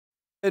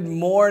Good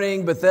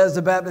morning,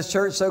 Bethesda Baptist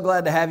Church. So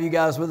glad to have you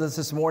guys with us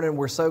this morning.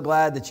 We're so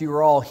glad that you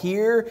are all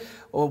here.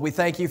 Well, we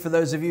thank you for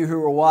those of you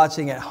who are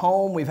watching at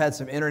home. We've had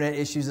some internet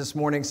issues this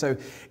morning. So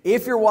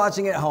if you're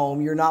watching at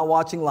home, you're not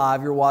watching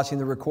live, you're watching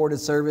the recorded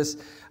service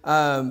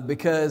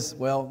because,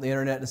 well, the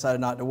internet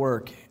decided not to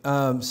work.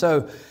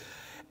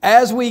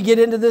 As we get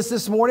into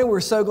this morning, we're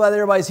so glad that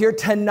everybody's here.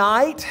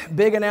 Tonight,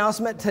 big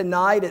announcement,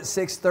 tonight at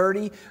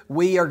 6:30,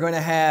 we are going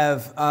to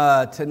have,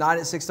 tonight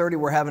at 6:30,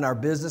 we're having our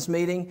business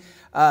meeting.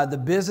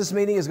 The business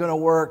meeting is going to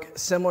work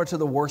similar to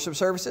the worship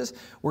services.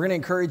 We're going to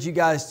encourage you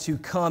guys to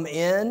come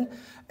in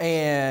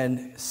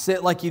and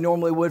sit like you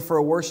normally would for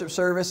a worship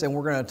service, and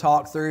we're going to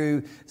talk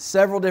through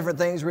several different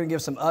things. We're going to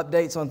give some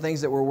updates on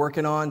things that we're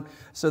working on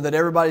so that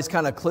everybody's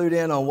kind of clued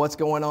in on what's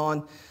going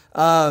on.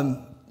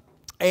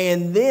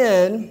 And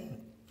then,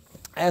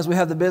 as we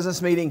have the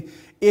business meeting,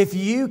 if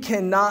you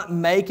cannot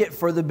make it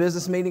for the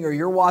business meeting or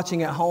you're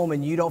watching at home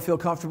and you don't feel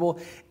comfortable,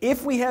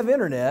 if we have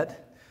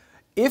internet,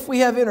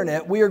 we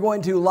are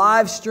going to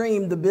live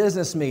stream the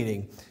business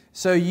meeting.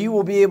 So you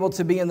will be able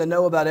to be in the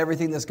know about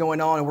everything that's going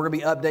on, and we're going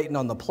to be updating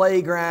on the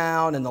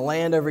playground and the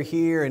land over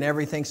here and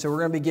everything. So we're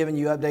going to be giving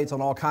you updates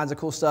on all kinds of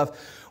cool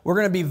stuff. We're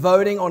going to be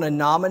voting on a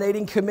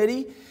nominating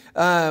committee.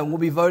 We'll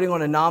be voting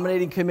on a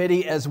nominating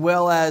committee as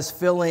well as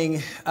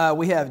filling,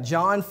 we have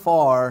John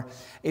Farr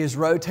is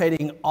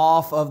rotating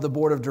off of the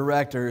board of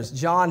directors.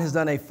 John has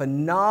done a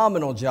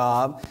phenomenal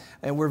job,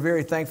 and we're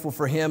very thankful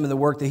for him and the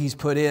work that he's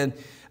put in.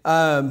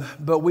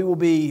 But we will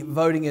be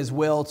voting as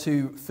well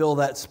to fill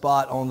that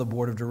spot on the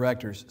board of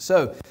directors.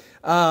 So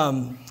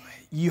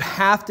you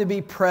have to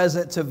be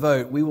present to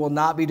vote. We will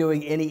not be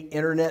doing any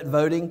internet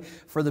voting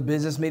for the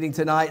business meeting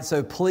tonight.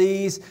 So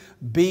please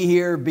be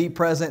here, be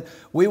present.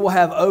 We will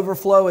have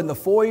overflow in the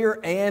foyer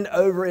and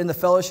over in the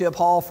fellowship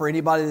hall for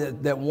anybody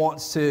that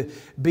wants to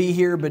be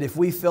here. But if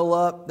we fill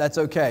up, that's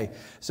okay.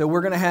 So we're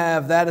going to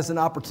have that as an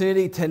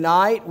opportunity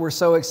tonight. We're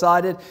so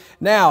excited.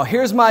 Now,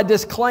 here's my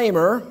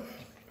disclaimer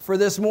for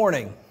this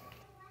morning.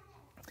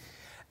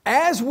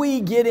 As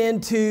we get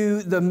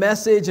into the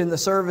message and the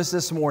service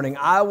this morning,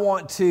 I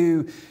want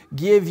to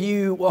give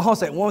you, well, hold on a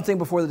second, one thing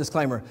before the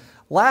disclaimer.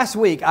 Last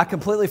week, I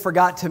completely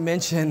forgot to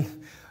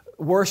mention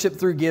worship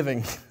through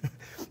giving.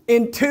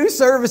 In two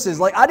services,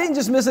 like I didn't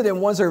just miss it in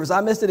one service,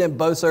 I missed it in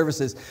both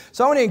services.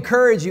 So I want to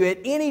encourage you at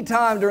any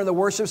time during the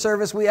worship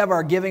service, we have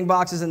our giving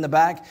boxes in the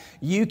back.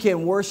 You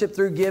can worship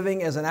through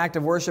giving as an act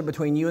of worship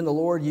between you and the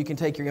Lord. You can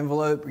take your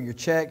envelope or your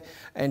check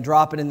and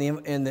drop it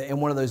in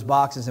one of those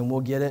boxes and we'll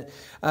get it.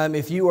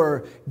 If you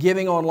are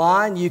giving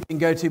online, you can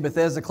go to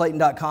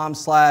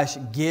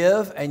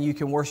BethesdaClayton.com/give and you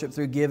can worship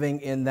through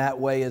giving in that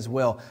way as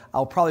well.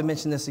 I'll probably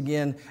mention this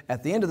again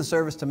at the end of the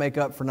service to make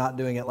up for not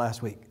doing it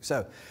last week.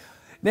 So,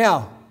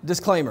 now,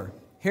 disclaimer.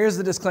 Here's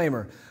the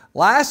disclaimer.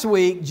 Last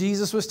week,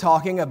 Jesus was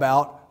talking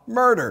about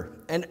murder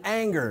and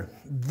anger.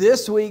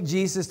 This week,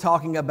 Jesus is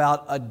talking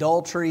about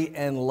adultery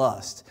and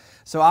lust.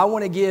 So I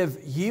want to give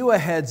you a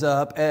heads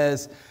up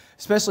as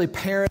especially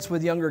parents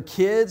with younger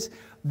kids.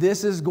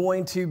 This is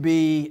going to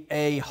be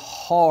a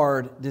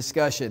hard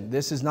discussion.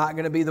 This is not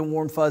going to be the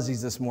warm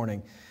fuzzies this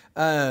morning.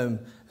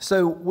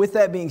 So with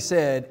that being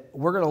said,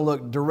 we're going to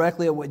look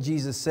directly at what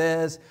Jesus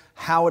says,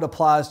 how it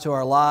applies to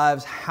our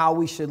lives, how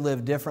we should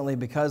live differently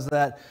because of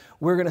that.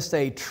 We're going to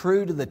stay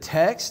true to the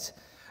text,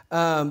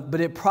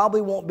 but it probably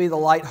won't be the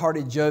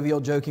lighthearted, jovial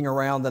joking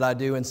around that I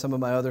do in some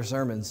of my other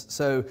sermons.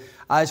 So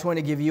I just want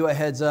to give you a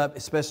heads up,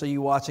 especially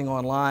you watching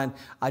online.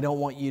 I don't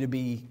want you to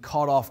be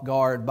caught off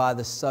guard by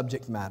the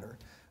subject matter,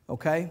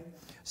 okay?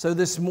 So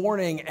this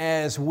morning,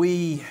 as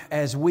we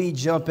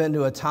jump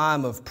into a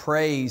time of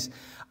praise,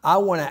 I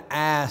want to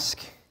ask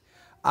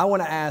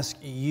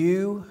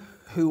you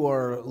who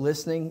are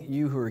listening,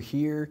 you who are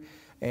here,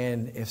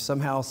 and if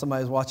somehow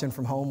somebody's watching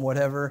from home,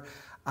 whatever,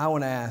 I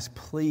want to ask,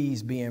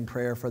 please be in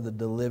prayer for the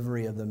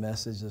delivery of the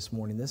message this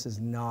morning. This is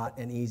not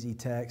an easy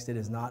text. It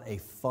is not a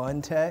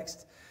fun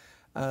text,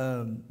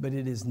 but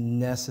it is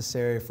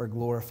necessary for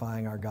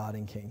glorifying our God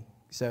and King.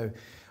 So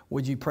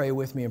would you pray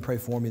with me and pray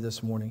for me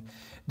this morning?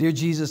 Dear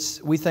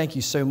Jesus, we thank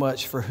you so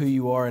much for who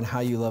you are and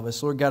how you love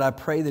us. Lord God, I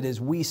pray that as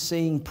we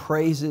sing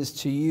praises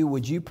to you,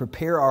 would you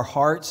prepare our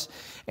hearts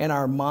and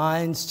our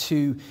minds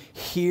to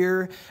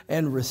hear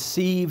and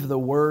receive the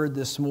word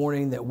this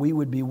morning, that we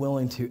would be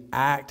willing to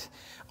act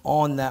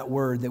on that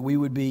word, that we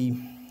would be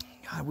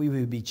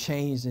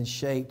changed and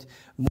shaped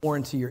more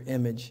into your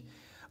image.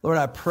 Lord,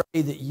 I pray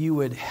that you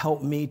would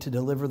help me to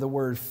deliver the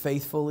word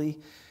faithfully,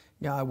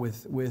 God,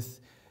 with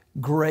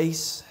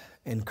grace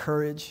and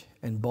courage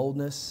and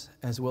boldness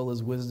as well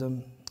as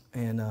wisdom.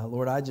 And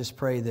Lord, I just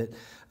pray that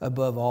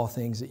above all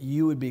things that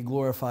you would be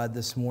glorified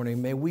this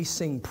morning. May we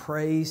sing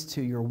praise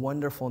to your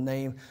wonderful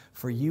name,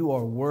 for you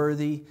are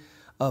worthy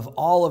of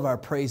all of our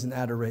praise and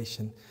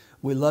adoration.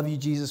 We love you,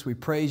 Jesus. We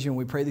praise you, and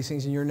we pray these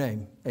things in your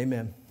name.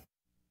 Amen.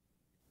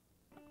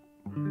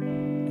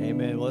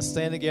 Amen. Let's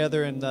stand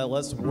together and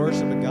let's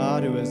worship a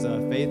God who is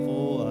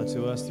faithful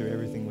to us through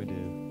everything we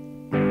do.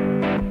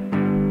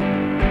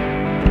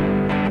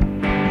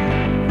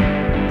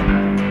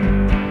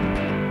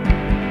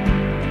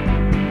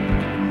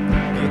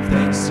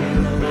 to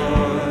the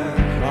Lord,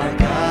 our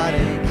God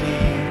and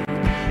King.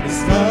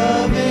 His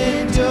love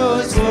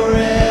endures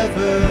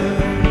forever,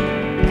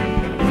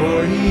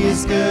 for He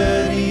is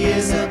good, He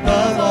is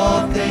above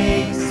all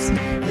things.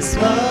 His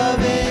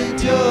love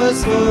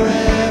endures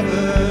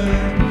forever.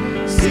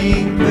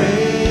 Sing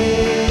praise,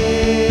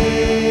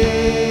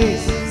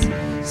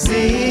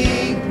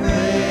 sing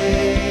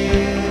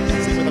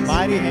praise. Sing with a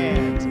mighty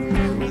hand.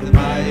 With a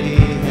mighty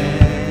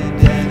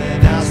hand and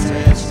an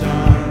outstretched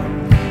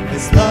arm,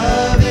 His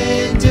love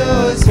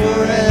endures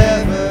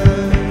forever.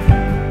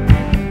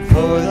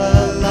 For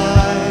the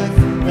life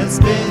that's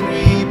been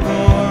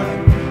reborn,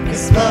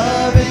 His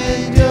love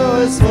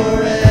endures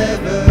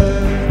forever.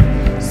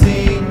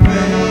 Sing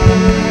praise,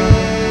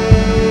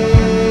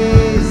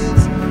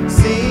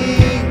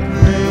 sing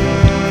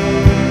praise,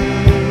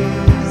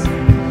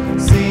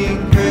 sing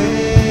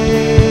praise,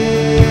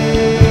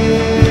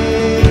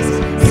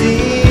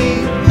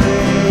 sing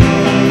praise.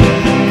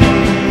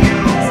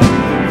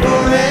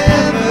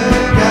 Forever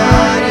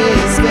God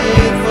is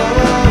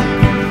faithful,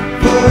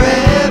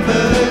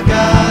 forever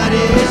God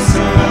is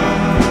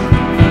strong,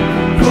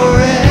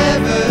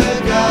 forever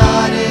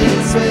God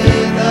is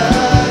with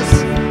us,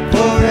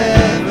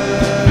 forever.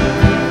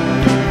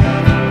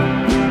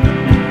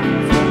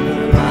 From the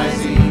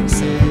rising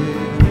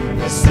sun,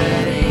 the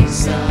setting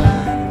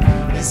sun,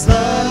 His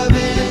love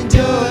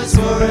endures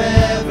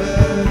forever.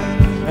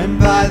 And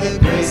by the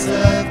grace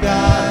of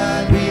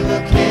God we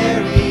will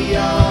carry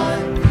on.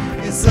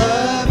 His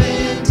love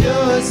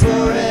endures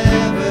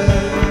forever.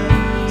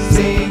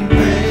 Sing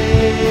praise,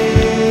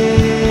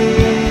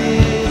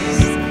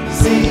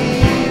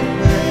 sing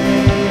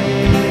praise,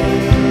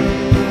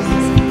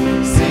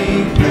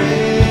 sing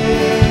praise,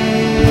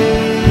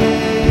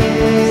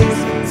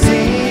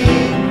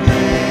 sing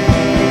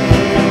praise.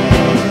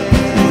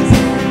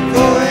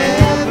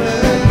 Forever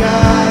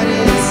God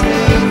is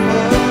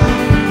faithful,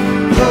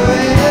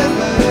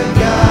 forever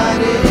God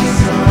is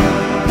strong,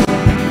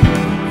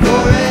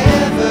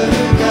 forever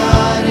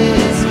God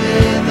is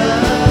with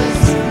us,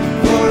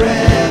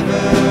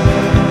 forever.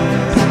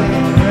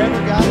 Forever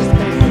God is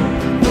faithful.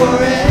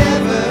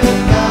 Forever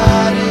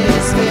God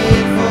is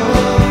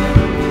faithful,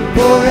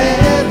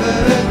 forever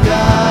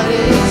God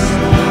is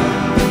strong,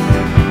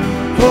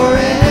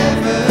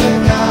 forever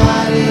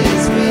God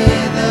is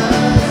with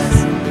us,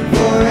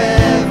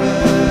 forever,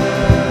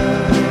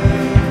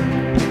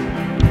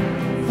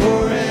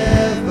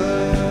 forever.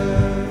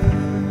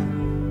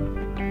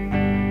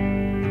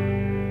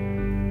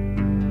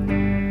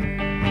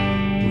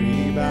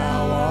 We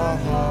bow our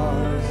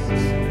hearts,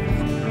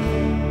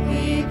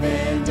 we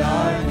bend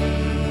our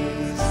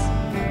knees.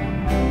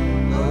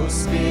 Oh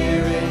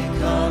Spirit,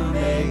 come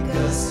make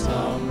us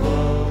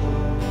humble.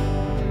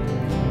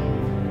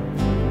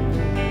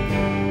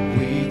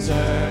 We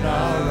turn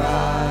our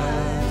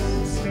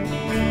eyes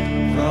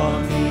from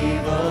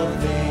evil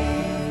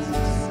things.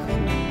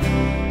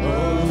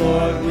 Oh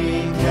Lord, we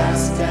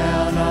cast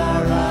down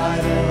our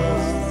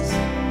idols.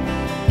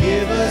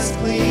 Give us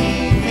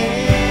clean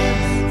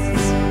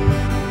hands,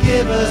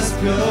 give us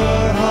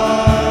pure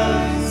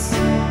hearts.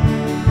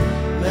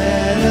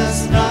 Let us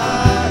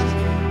not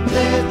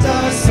lift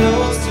our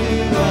souls to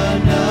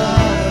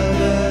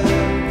another.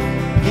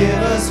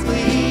 Give us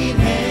clean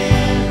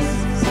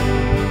hands,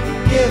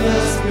 give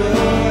us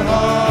pure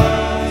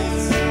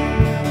hearts.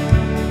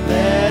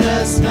 Let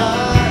us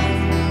not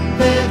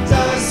lift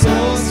our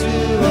souls to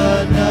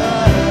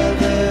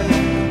another.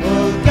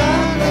 Oh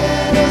God,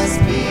 let us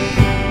be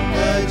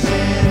a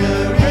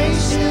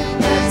generation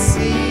that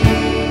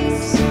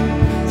seeks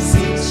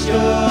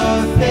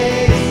your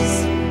face.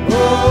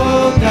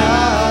 Oh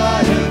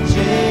God of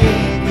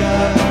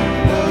Jacob,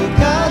 oh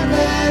God,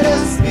 let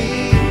us be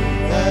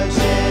a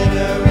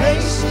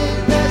generation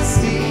that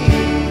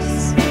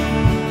seeks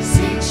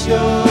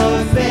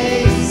your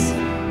face.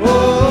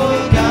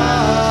 Oh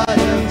God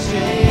of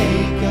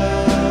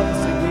Jacob.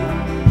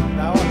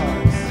 Bow our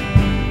hearts.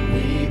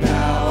 We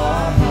bow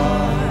our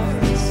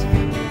hearts,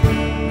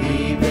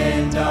 we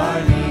bend our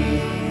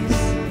knees.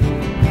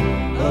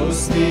 Oh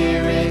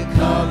Spirit,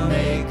 come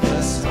make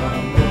us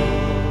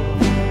humble.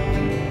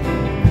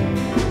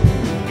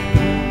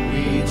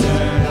 We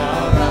turn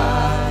our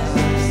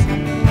eyes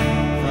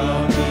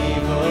from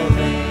evil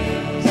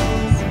things.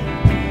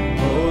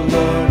 Oh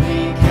Lord, we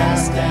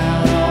cast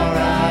down our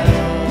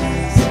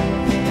idols.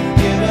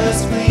 Give us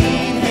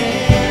clean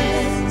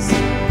hands,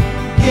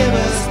 give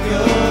us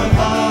pure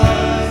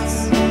hearts.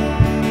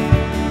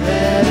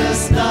 Let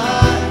us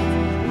not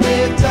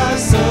lift our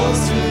souls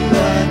to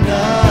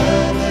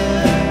another.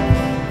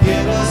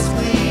 Give us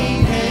clean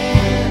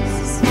hands,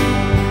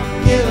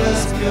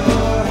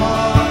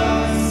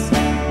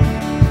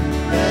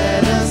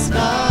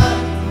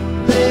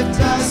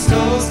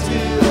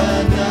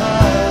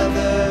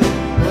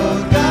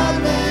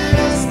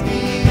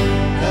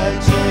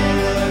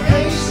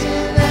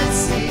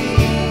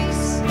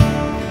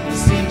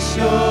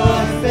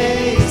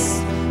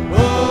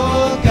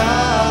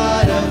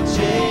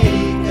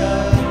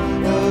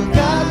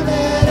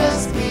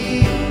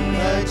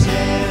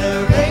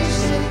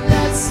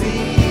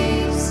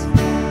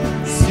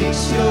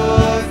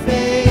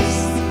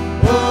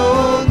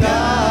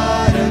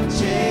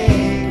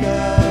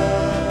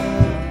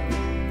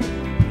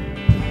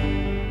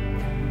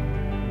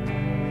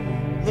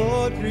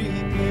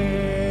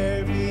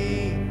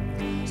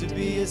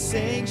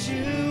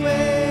 sanctuary,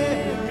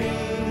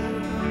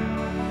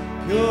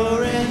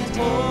 pure and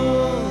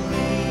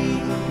holy,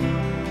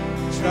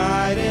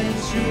 tried and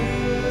true.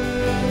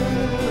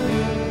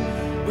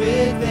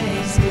 With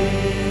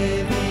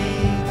thanksgiving,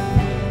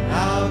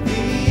 I'll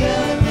be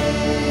a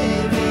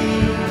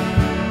living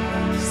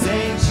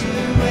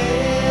sanctuary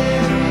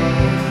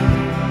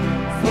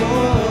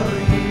for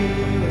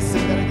you. Let's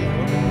sing that again.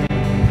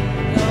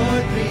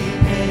 Lord,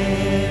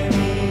 prepare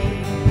me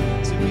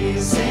to be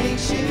a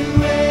sanctuary,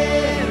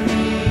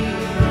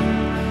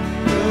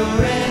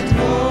 pure and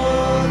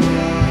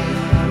holy,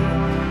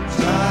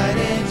 tried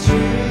and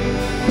true.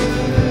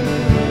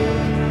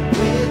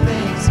 With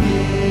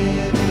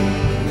thanksgiving,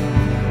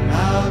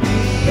 I'll be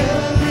a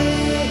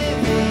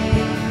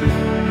living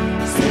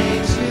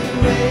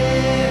sanctuary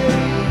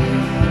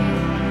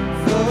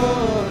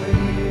for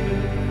you.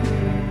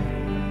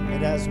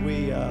 And as we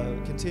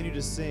continue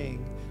to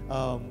sing,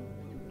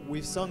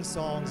 we've sung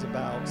songs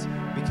about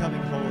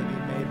becoming holy,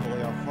 being made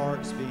holy, our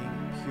hearts being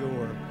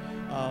pure.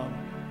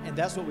 And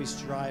that's what we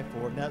strive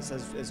for. And that's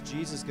as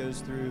Jesus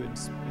goes through in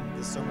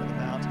the Sermon on the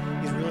Mount,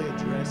 he's really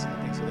addressing the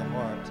things of the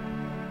heart.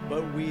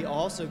 But we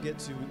also get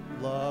to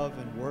love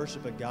and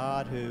worship a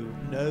God who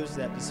knows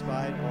that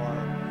despite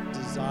our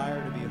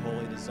desire to be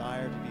holy,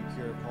 desire to be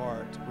pure of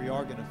heart, we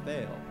are going to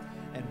fail.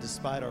 And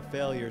despite our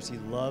failures, he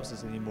loves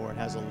us anymore and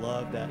has a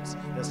love that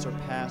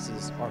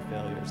surpasses our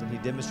failures. And he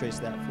demonstrates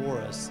that for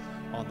us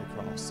on the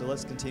cross. So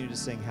let's continue to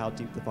sing How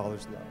Deep the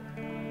Father's Love.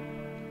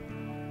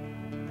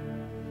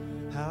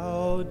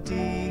 How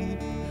deep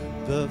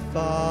the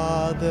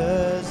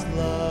Father's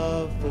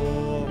love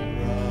for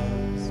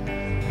us,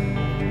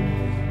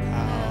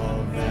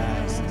 how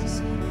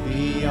vast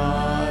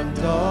beyond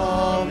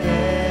all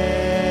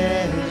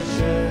measure,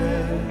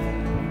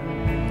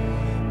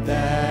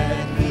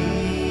 that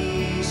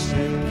he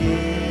should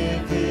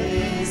give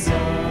his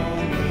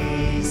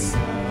only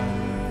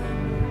Son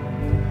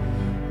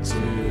to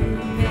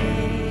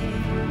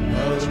make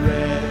a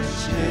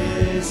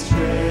wretched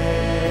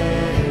treasure.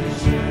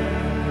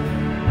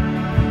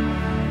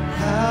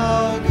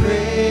 How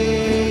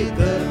great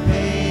the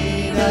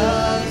pain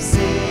of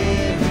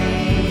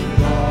saving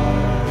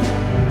loss.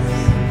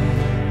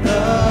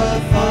 The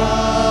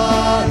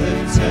Father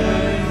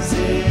turns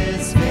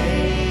his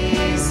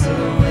face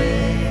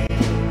away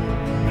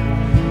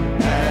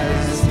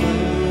as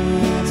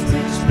wounds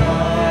which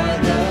mar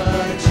the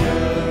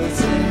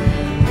chosen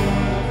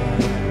one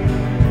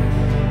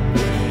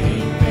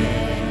bring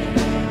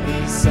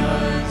many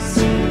sons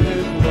to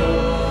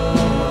glory.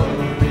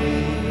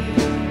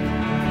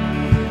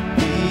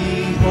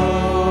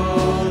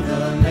 Behold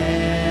the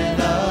man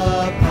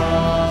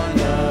upon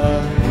the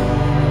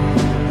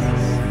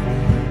cross,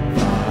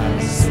 my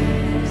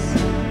sins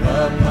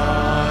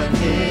upon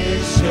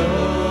his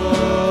shoulders.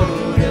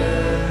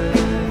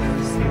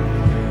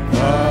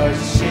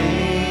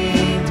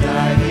 Ashamed I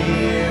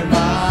hear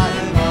my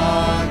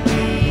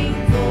mocking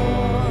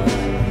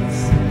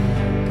voice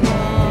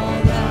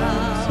call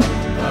out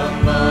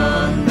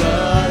among the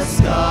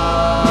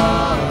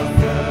scoffers.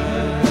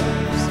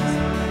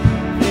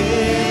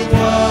 It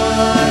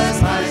was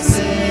my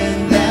sin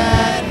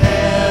that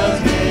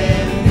held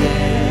him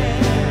there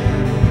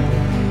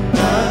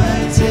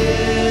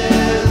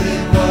until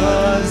it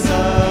was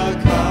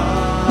accomplished.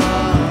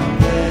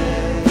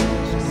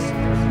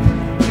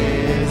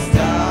 His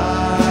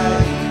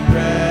dying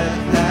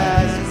breath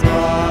has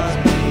brought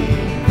me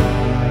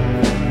life.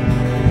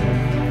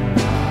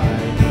 I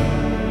know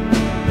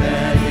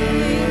that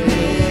it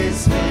is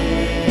finished.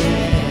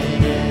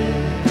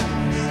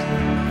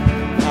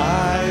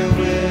 I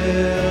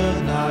will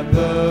not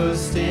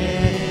boast in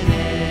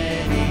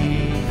anything.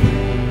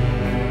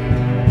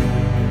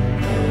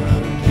 No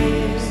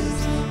gifts,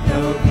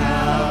 no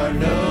power,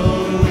 no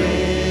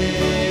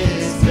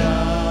wisdom.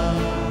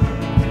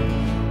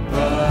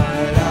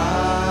 But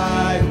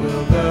I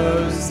will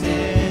boast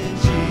in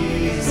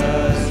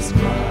Jesus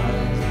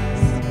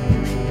Christ,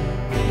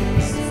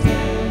 his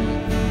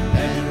death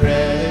and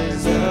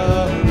resurrection.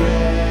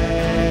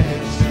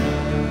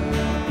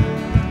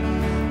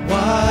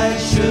 Why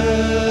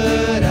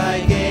should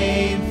I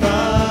gain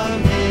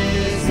from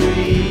his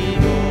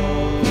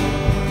reward?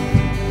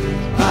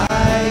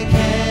 I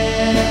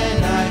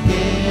cannot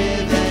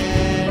give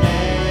an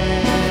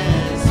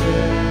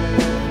answer,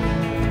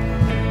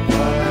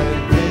 but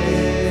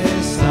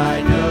this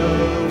I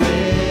know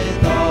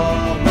with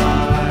all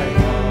my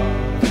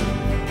heart: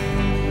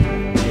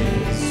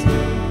 his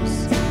wounds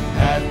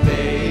have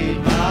paid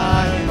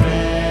my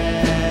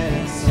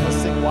ransom. Let's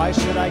sing Why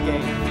Should I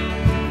Gain?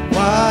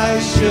 Why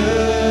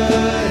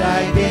should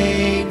I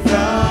gain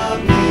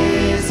from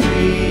his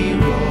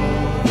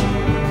reward?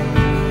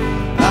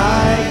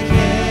 I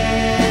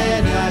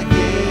cannot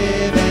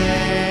give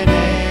an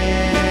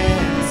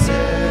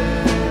answer,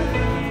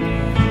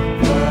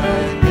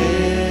 but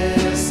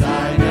this I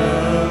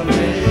know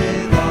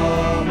with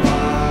all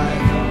my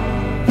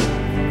heart: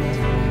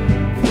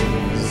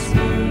 his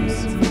wounds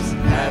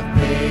have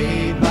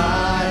paid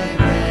my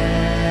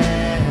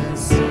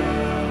ransom.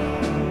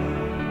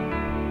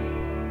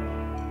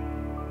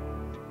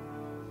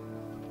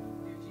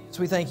 So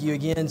we thank you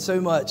again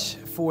so much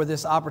for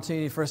this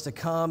opportunity for us to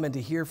come and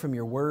to hear from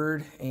your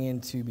word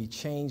and to be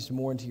changed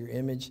more into your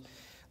image.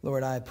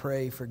 Lord, I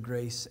pray for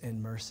grace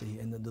and mercy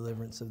in the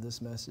deliverance of this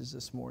message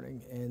this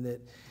morning, and that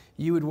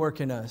you would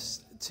work in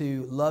us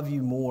to love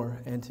you more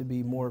and to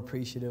be more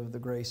appreciative of the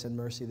grace and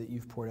mercy that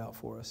you've poured out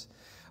for us.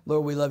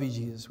 Lord, we love you,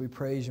 Jesus. We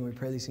praise you and we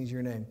pray these things in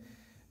your name.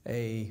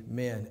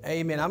 Amen.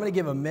 Amen. I'm going to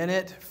give a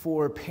minute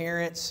for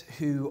parents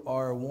who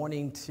are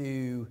wanting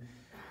to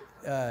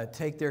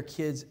take their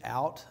kids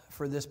out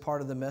for this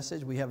part of the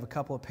message. We have a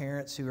couple of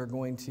parents who are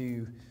going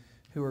to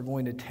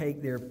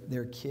take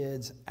their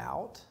kids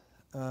out.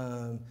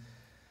 Want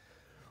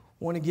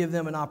to give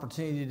them an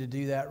opportunity to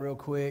do that real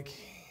quick.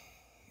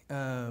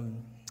 The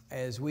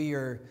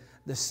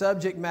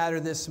subject matter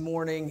this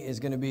morning is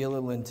going to be a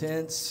little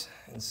intense,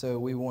 and so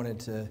we wanted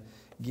to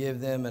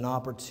give them an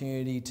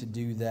opportunity to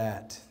do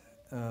that.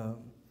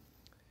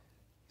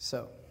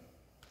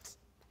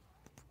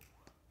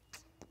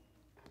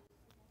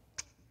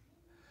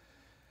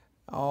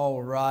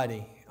 All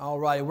righty.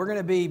 We're going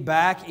to be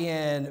back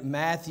in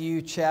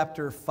Matthew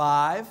chapter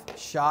 5.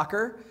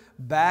 Shocker.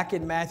 Back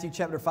in Matthew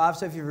chapter 5.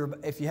 So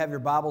if you have your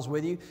Bibles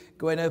with you,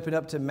 go ahead and open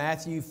up to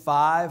Matthew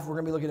 5. We're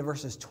going to be looking at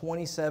verses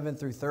 27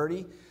 through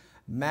 30.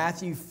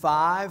 Matthew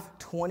 5,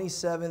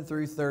 27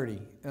 through 30.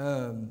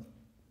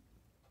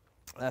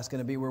 That's going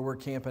to be where we're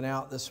camping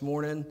out this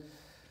morning.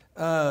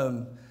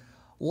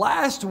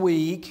 Last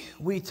week,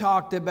 we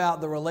talked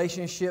about the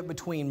relationship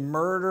between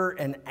murder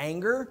and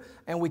anger,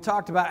 and we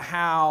talked about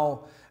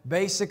how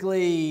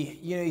basically,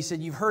 he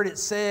said, you've heard it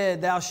said,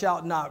 thou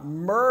shalt not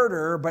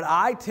murder, but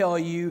I tell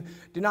you,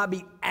 do not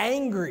be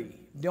angry.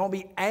 Don't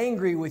be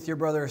angry with your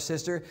brother or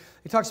sister.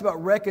 He talks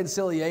about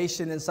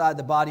reconciliation inside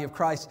the body of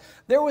Christ.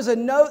 There was a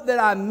note that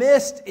I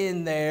missed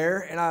in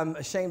there, and I'm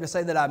ashamed to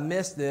say that I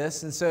missed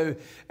this. And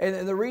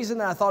the reason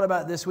that I thought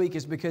about it this week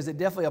is because it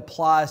definitely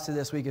applies to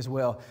this week as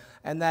well,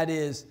 and that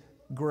is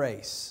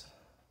grace,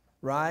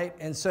 right?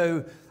 And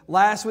so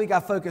last week I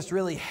focused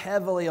really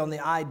heavily on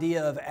the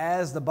idea of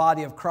as the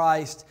body of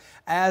Christ,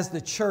 as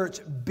the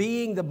church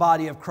being the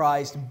body of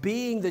Christ,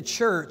 being the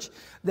church,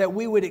 that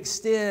we would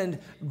extend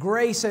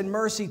grace and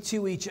mercy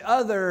to each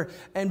other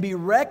and be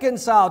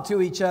reconciled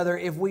to each other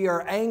if we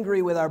are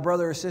angry with our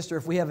brother or sister,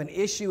 if we have an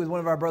issue with one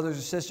of our brothers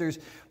or sisters,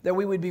 that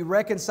we would be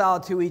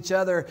reconciled to each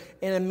other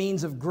in a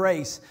means of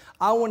grace.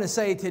 I want to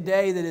say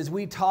today that as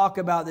we talk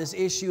about this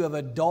issue of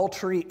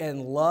adultery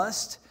and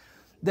lust,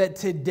 that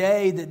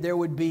today that there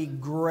would be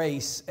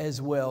grace as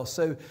well.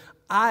 So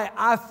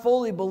I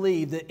fully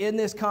believe that in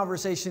this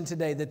conversation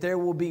today that there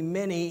will be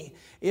many,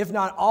 if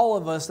not all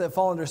of us, that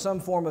fall under some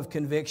form of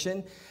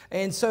conviction.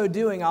 And so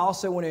doing, I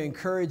also want to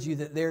encourage you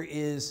that there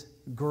is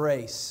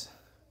grace.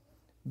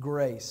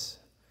 Grace.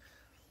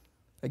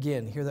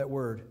 Again, hear that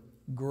word,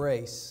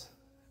 grace.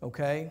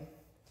 Okay?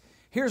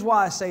 Here's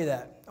why I say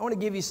that. I want to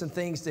give you some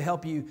things to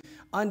help you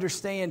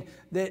understand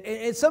that,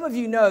 and some of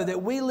you know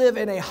that we live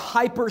in a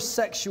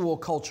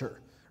hypersexual culture.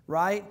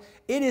 Right?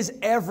 It is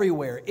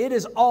everywhere. It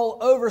is all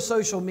over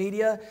social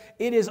media.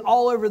 It is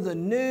all over the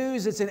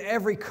news. It's in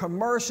every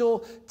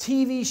commercial,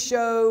 TV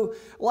show.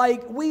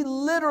 Like, we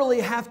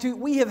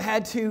have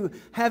had to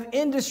have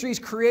industries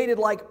created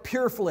like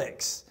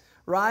PureFlix,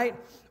 right?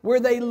 Where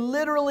they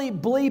literally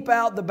bleep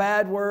out the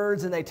bad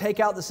words and they take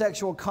out the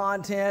sexual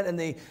content and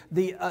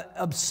the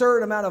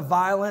absurd amount of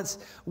violence.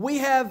 We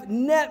have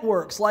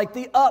networks like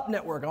the Up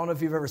Network. I don't know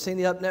if you've ever seen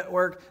the Up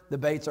Network. The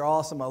debates are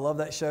awesome. I love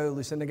that show.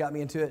 Lucinda got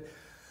me into it.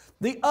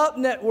 The Up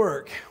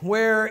Network,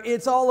 where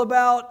it's all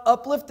about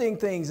uplifting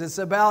things. And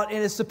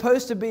it's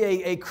supposed to be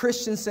a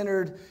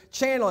Christian-centered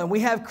channel. And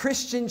we have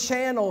Christian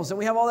channels and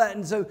we have all that.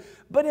 And so,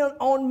 but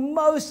on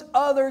most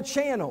other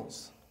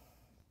channels,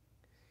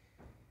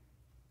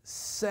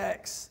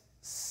 sex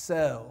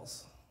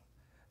sells.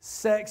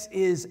 Sex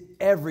is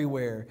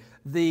everywhere.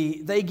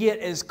 They get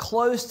as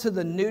close to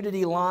the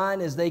nudity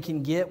line as they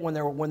can get when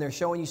they're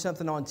showing you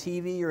something on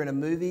TV or in a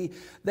movie.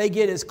 They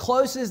get as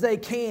close as they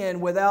can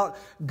without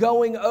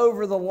going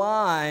over the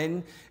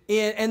line,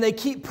 and they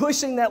keep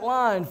pushing that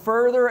line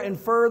further and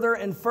further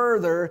and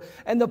further.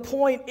 And the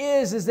point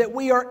is that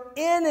we are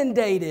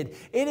inundated.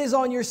 It is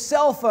on your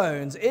cell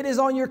phones. It is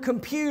on your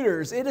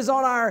computers. It is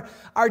on our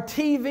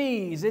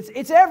TVs.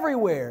 It's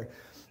everywhere.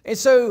 And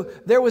so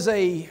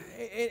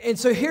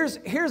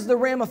here's the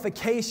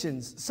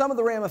ramifications, some of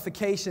the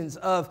ramifications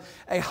of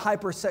a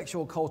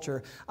hypersexual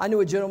culture. I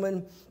knew a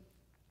gentleman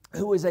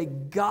who was a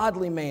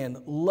godly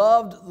man,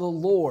 loved the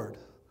Lord,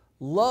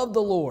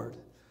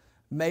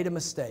 made a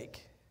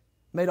mistake,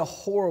 made a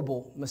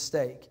horrible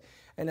mistake.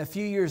 And a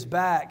few years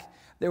back,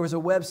 there was a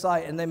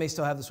website, and they may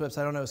still have this website,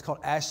 I don't know, it's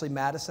called Ashley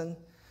Madison.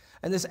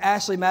 And this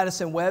Ashley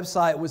Madison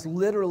website was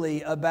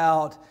literally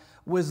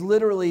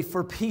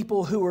for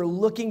people who were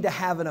looking to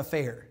have an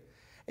affair.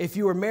 If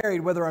you were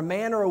married, whether a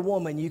man or a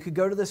woman, you could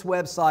go to this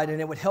website and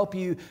it would help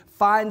you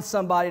find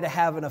somebody to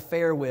have an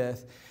affair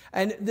with.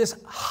 And this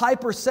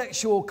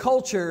hypersexual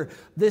culture,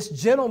 this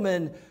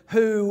gentleman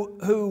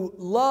who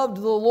loved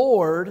the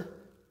Lord,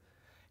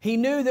 He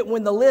knew that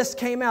when the list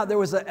came out, there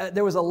was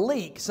a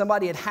leak.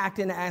 Somebody had hacked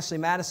into Ashley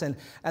Madison,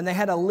 and they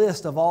had a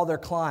list of all their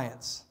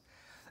clients.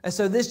 And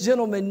so this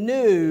gentleman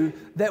knew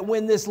that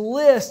when this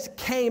list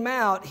came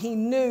out, he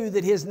knew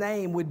that his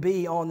name would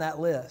be on that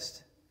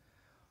list.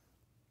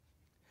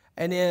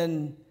 And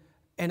in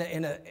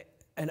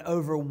an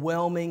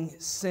overwhelming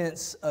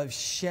sense of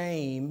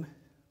shame,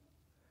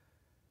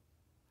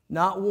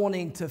 not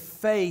wanting to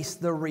face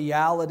the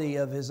reality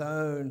of his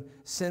own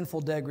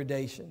sinful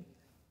degradation,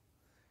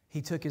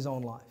 he took his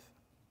own life.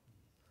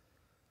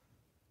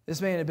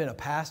 This man had been a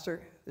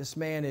pastor. This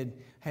man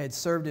had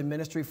served in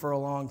ministry for a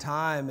long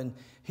time, and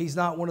he's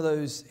not one of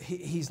those,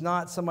 he's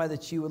not somebody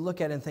that you would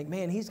look at and think,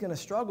 man, he's going to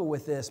struggle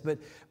with this, but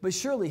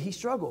surely he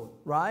struggled,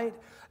 right?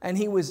 And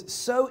he was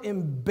so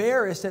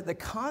embarrassed at the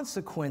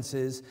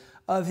consequences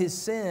of his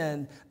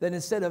sin that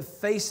instead of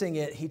facing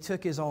it, he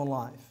took his own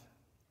life.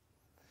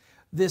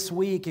 This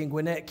week in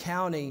Gwinnett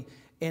County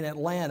in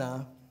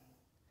Atlanta,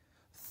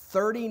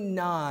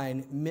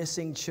 39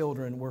 missing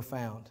children were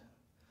found.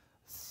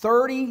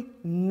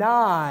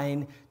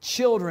 39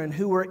 children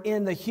who were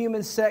in the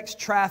human sex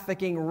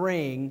trafficking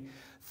ring.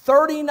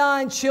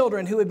 39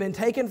 children who had been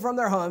taken from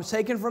their homes,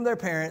 taken from their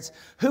parents,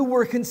 who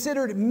were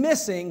considered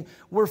missing,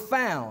 were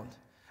found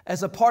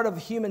as a part of a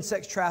human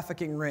sex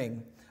trafficking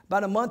ring.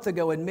 About a month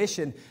ago in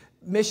Michigan,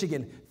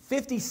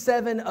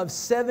 57 of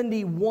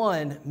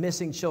 71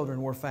 missing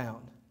children were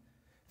found.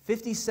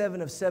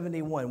 57 of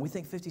 71. We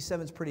think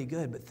 57 is pretty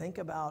good, but think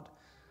about,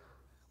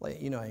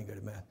 you know I ain't good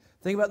at math.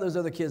 Think about those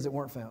other kids that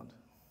weren't found.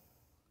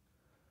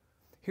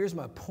 Here's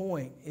my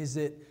point, is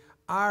that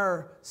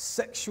our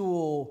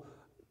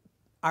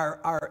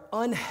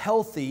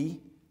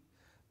unhealthy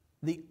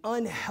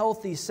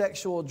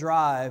sexual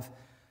drive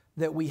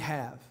that we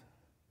have,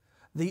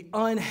 the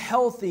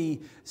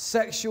unhealthy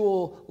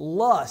sexual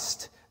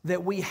lust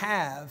that we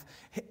have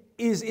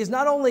is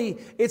not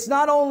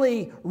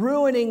only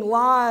ruining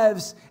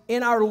lives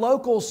in our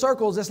local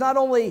circles, it's not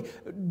only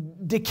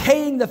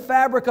decaying the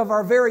fabric of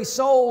our very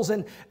souls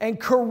and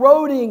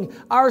corroding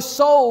our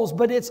souls,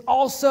 but it's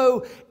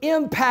also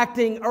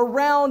impacting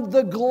around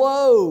the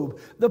globe.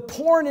 The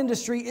porn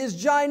industry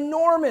is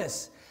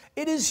ginormous.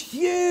 It is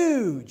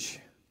huge.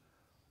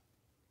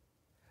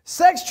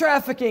 Sex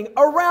trafficking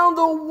around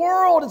the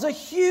world is a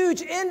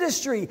huge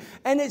industry,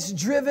 and it's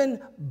driven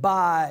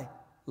by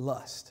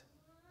lust.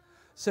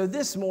 So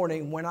this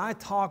morning, when I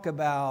talk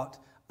about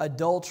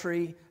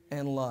adultery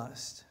and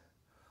lust,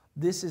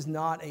 this is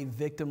not a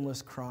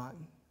victimless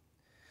crime.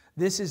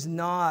 This is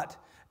not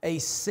a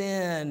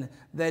sin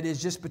that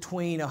is just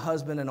between a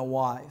husband and a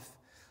wife.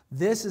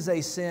 This is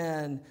a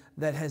sin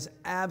that has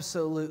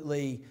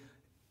absolutely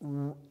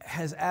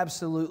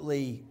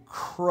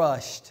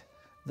crushed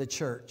the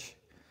church.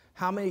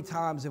 How many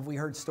times have we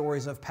heard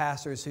stories of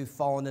pastors who've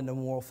fallen into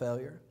moral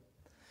failure?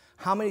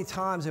 How many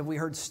times have we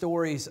heard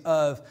stories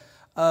of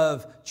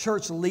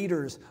church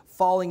leaders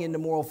falling into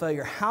moral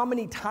failure? How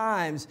many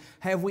times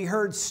have we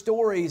heard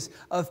stories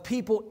of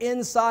people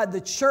inside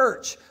the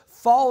church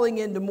falling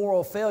into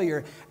moral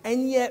failure?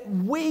 And yet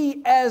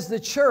we as the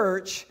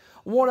church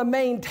want to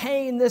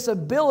maintain this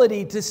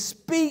ability to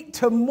speak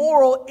to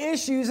moral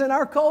issues in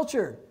our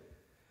culture.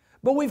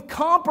 But we've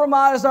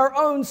compromised our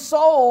own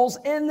souls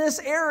in this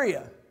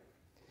area.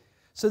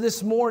 So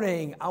this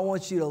morning, I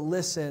want you to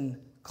listen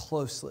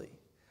closely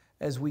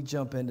as we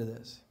jump into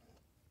this.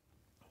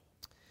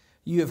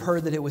 You have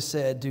heard that it was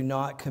said, do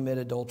not commit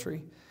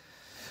adultery.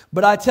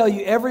 But I tell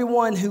you,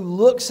 everyone who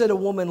looks at a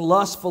woman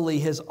lustfully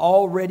has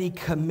already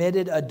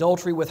committed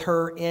adultery with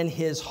her in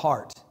his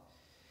heart.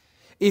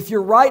 If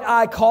your right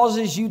eye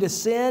causes you to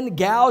sin,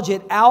 gouge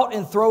it out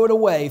and throw it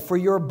away. For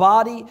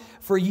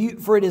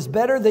it is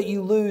better that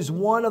you lose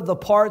one of the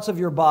parts of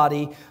your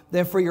body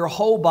than for your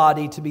whole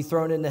body to be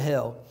thrown into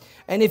hell.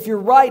 And if your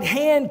right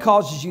hand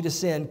causes you to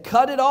sin,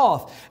 cut it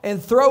off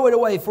and throw it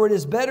away. For it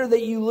is better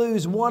that you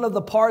lose one of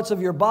the parts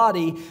of your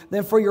body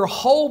than for your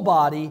whole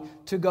body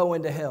to go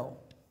into hell.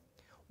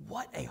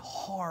 What a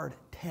hard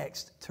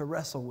text to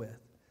wrestle with,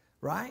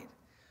 right?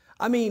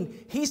 I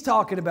mean, he's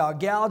talking about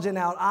gouging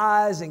out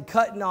eyes and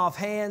cutting off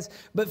hands.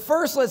 But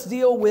first, let's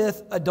deal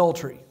with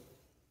adultery.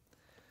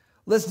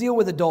 Let's deal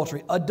with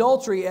adultery.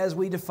 Adultery, as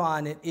we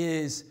define it,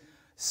 is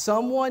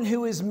someone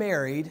who is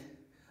married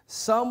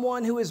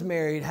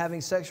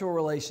having sexual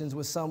relations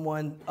with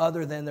someone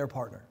other than their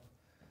partner.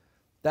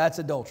 That's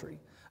adultery.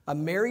 A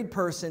married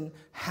person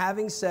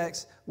having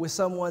sex with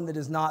someone that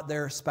is not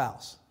their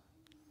spouse.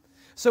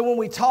 So when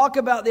we talk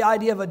about the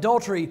idea of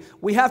adultery,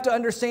 we have to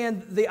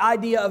understand the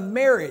idea of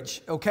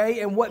marriage,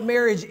 okay, and what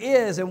marriage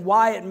is and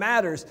why it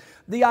matters.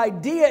 The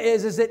idea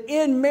is that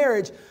in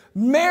marriage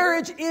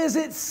is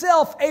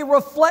itself a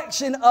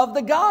reflection of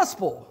the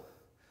gospel.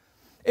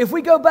 If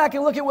we go back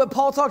and look at what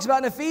Paul talks about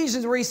in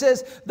Ephesians, where he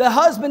says the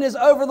husband is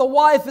over the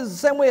wife is the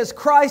same way as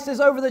Christ is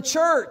over the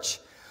church.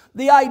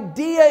 The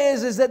idea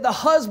is that the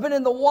husband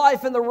and the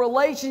wife and the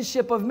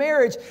relationship of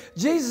marriage,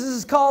 Jesus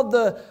is called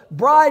the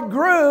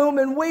bridegroom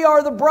and we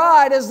are the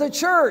bride as the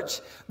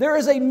church. There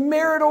is a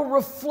marital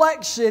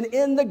reflection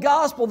in the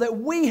gospel that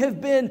we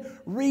have been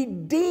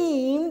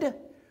redeemed,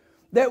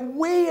 that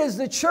we as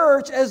the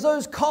church, as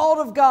those called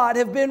of God,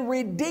 have been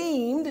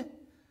redeemed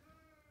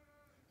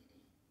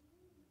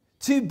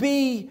to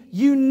be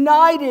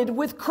united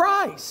with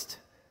Christ.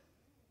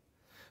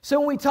 So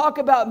when we talk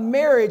about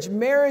marriage,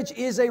 marriage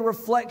is a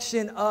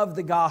reflection of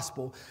the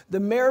gospel. The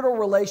marital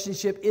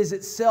relationship is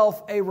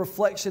itself a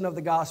reflection of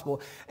the gospel.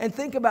 And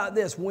think about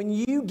this. When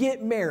you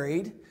get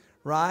married,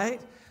 right?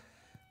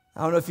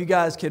 I don't know if you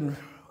guys can,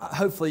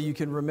 hopefully you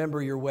can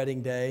remember your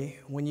wedding day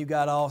when you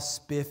got all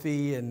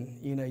spiffy and,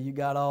 you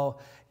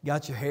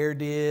got your hair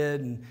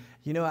did. And,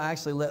 I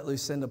actually let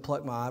Lucinda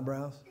pluck my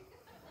eyebrows.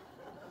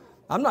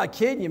 I'm not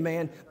kidding you,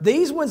 man.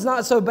 These ones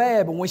not so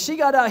bad, but when she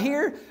got out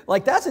here,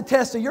 that's a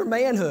test of your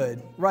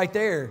manhood right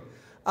there.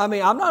 I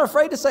mean, I'm not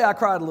afraid to say I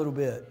cried a little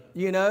bit,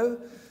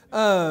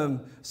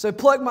 So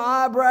plucked my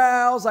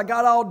eyebrows. I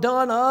got all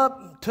done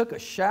up, took a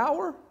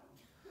shower,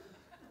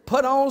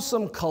 put on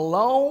some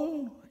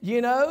cologne,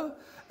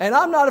 And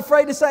I'm not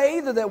afraid to say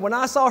either that when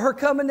I saw her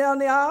coming down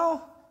the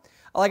aisle,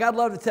 I'd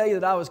love to tell you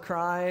that I was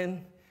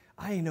crying.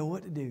 I didn't know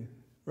what to do,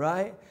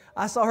 right?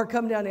 I saw her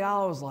come down the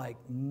aisle. I was like,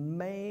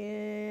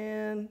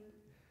 man,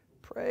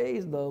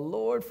 praise the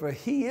Lord, for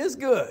He is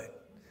good,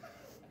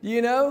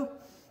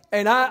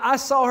 And I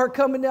saw her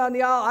coming down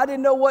the aisle. I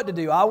didn't know what to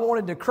do. I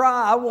wanted to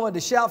cry. I wanted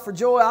to shout for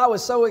joy. I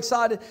was so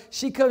excited.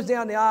 She comes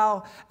down the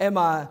aisle, and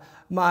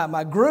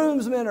my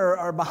groomsmen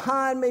are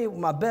behind me,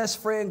 my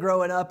best friend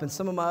growing up and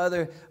some of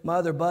my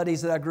other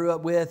buddies that I grew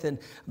up with. And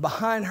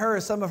behind her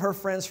are some of her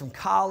friends from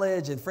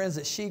college and friends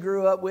that she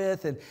grew up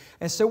with.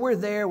 And so we're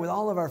there with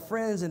all of our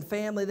friends and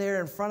family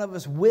there in front of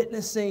us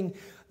witnessing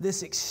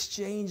this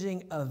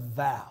exchanging of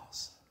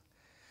vows.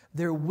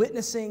 They're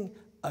witnessing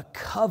a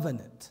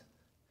covenant.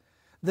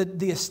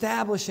 The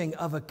establishing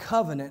of a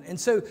covenant. And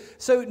so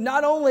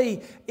not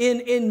only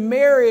in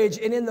marriage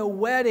and in the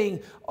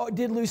wedding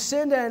did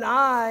Lucinda and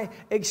I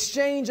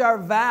exchange our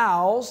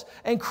vows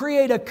and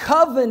create a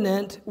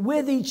covenant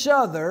with each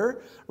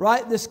other,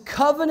 right? This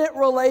covenant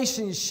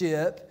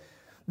relationship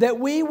that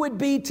we would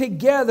be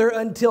together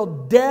until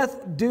death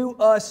do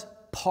us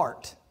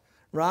part,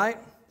 right?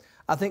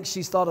 I think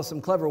she's thought of some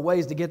clever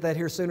ways to get that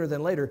here sooner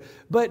than later.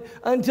 But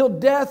until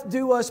death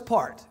do us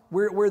part,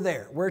 we're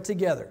there. We're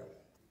together.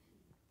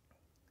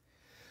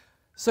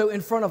 So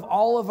in front of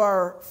all of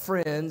our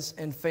friends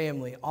and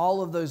family,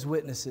 all of those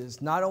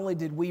witnesses, not only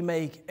do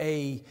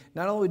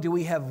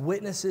we have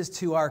witnesses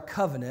to our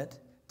covenant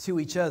to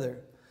each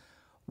other,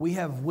 we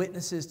have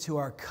witnesses to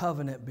our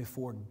covenant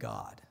before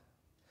God.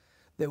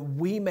 That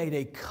we made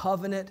a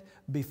covenant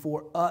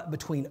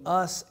between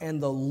us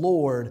and the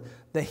Lord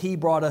that He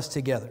brought us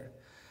together.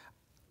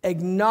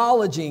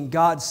 Acknowledging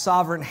God's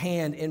sovereign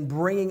hand in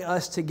bringing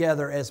us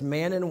together as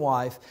man and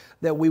wife,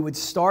 that we would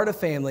start a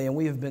family, and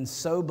we have been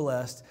so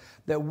blessed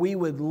that we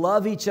would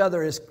love each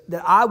other,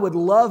 that I would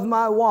love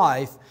my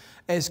wife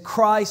as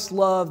Christ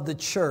loved the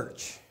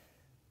church.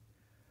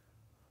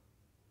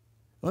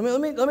 Let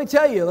me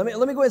tell you, let me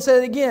go ahead and say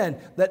it again,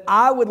 that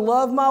I would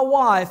love my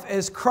wife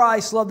as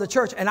Christ loved the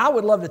church. And I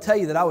would love to tell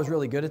you that I was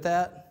really good at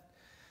that,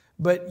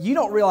 but you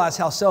don't realize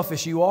how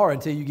selfish you are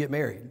until you get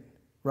married,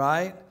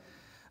 right?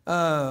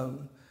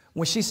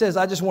 When she says,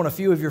 I just want a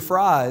few of your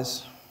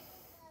fries,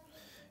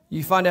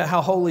 you find out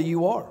how holy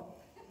you are.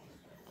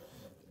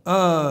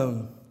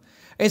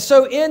 And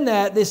so in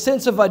that, this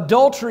sense of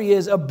adultery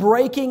is a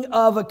breaking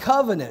of a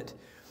covenant.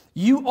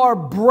 You are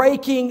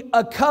breaking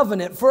a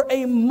covenant for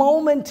a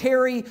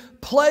momentary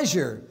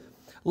pleasure.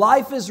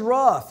 Life is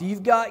rough.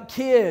 You've got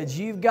kids.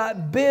 You've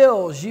got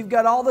bills. You've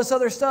got all this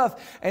other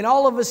stuff. And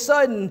all of a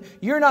sudden,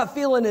 you're not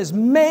feeling as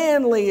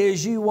manly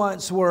as you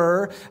once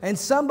were. And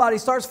somebody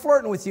starts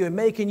flirting with you and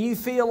making you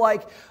feel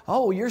like,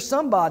 oh, you're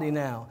somebody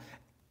now.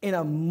 In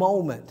a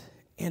moment,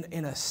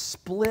 in a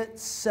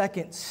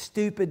split-second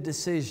stupid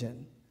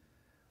decision,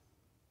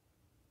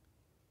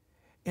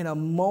 in a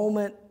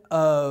moment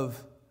of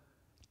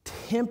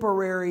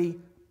temporary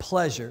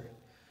pleasure,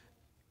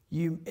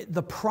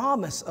 the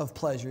promise of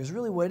pleasure is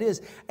really what it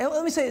is. And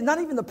let me say, not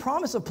even the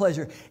promise of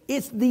pleasure,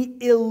 it's the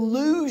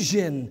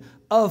illusion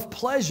of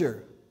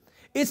pleasure.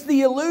 It's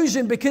the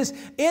illusion, because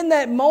in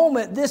that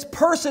moment, this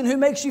person who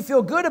makes you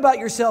feel good about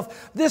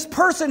yourself, this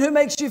person who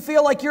makes you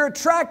feel like you're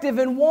attractive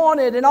and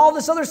wanted and all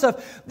this other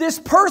stuff, this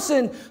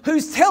person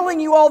who's telling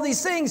you all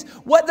these things,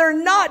 what they're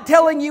not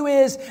telling you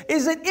is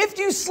that if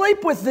you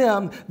sleep with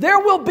them, there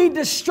will be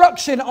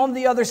destruction on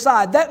the other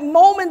side. That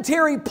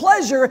momentary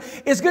pleasure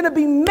is going to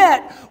be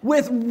met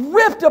with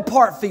ripped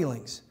apart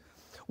feelings,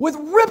 with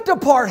ripped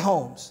apart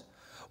homes,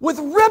 with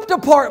ripped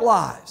apart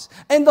lives.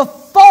 And the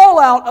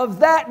fallout of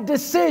that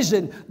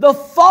decision, the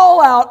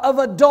fallout of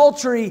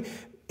adultery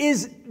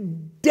is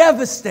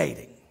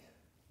devastating.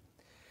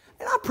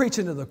 And I'm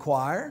preaching to the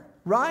choir.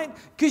 right?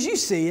 Because you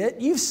see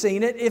it. You've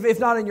seen it. If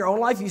not in your own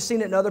life, you've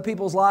seen it in other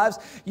people's lives.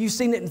 You've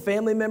seen it in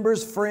family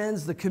members,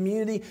 friends, the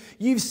community.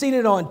 You've seen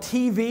it on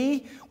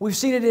TV. We've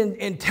seen it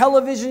in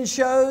television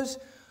shows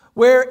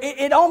where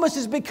it almost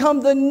has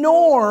become the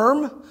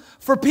norm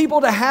for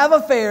people to have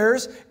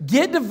affairs,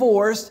 get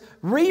divorced,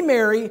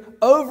 remarry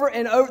over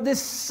and over.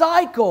 This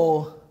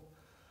cycle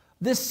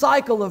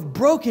of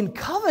broken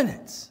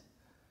covenants.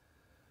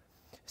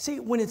 See,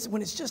 when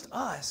it's just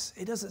us,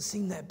 it doesn't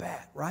seem that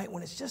bad, right?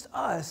 When it's just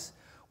us,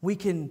 we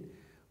can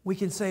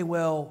say,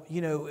 well,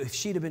 you know, if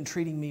she'd have been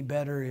treating me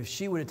better, if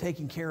she would have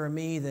taken care of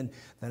me, then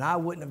I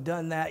wouldn't have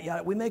done that.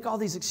 Yeah, we make all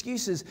these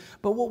excuses,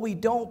 but what we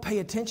don't pay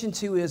attention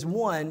to is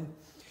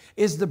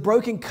the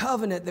broken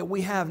covenant that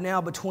we have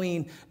now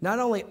between not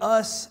only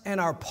us and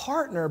our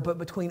partner, but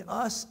between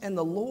us and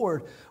the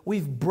Lord.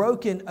 We've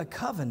broken a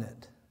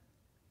covenant.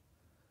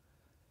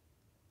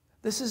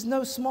 This is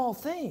no small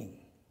thing.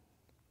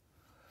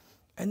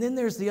 And then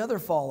there's the other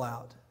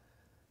fallout,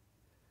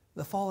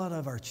 the fallout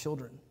of our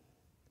children.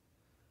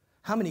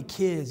 How many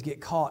kids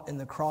get caught in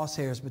the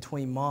crosshairs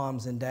between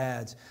moms and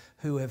dads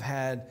who have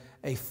had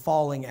a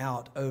falling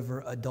out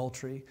over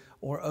adultery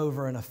or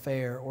over an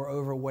affair or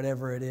over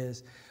whatever it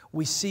is?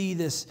 We see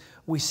this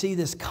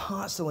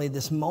constantly,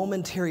 this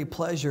momentary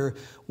pleasure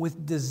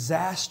with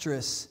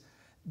disastrous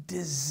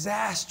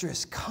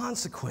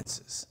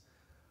consequences.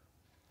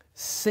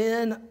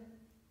 Sin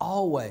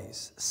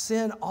always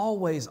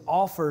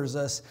offers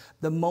us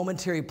the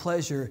momentary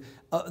pleasure,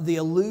 the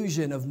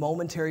illusion of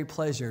momentary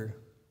pleasure.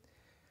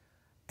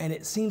 And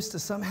it seems to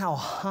somehow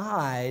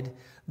hide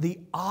the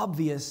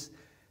obvious,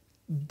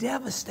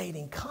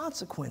 devastating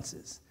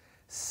consequences.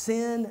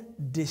 Sin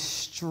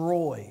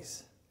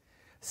destroys.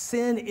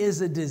 Sin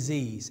is a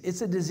disease.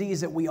 It's a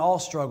disease that we all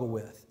struggle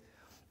with.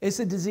 It's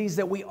a disease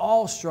that we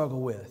all struggle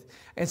with.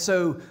 And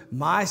so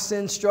my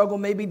sin struggle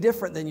may be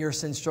different than your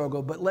sin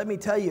struggle, but let me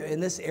tell you,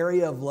 in this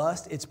area of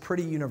lust, it's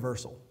pretty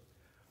universal.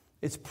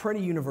 It's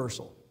pretty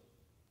universal.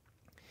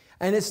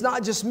 And it's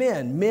not just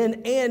men.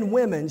 Men and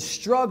women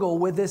struggle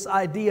with this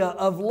idea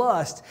of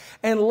lust.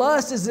 And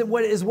lust is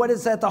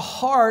what's at the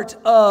heart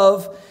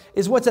of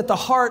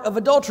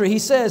adultery. He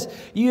says,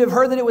 you have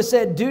heard that it was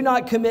said, do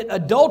not commit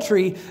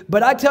adultery.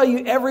 But I tell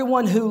you,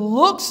 everyone who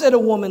looks at a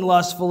woman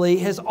lustfully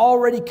has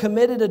already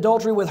committed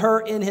adultery with her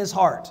in his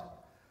heart.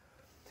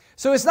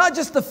 So it's not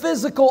just the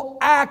physical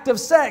act of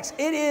sex.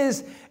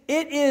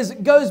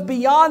 It goes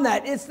beyond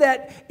that. It's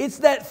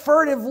that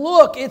furtive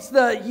look.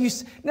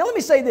 Now let me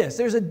say this.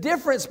 There's a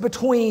difference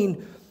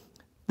between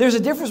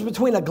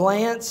a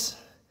glance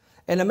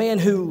and a man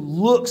who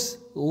looks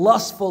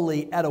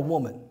lustfully at a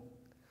woman.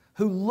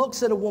 Who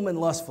looks at a woman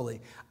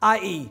lustfully.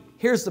 I.e.,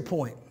 here's the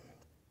point.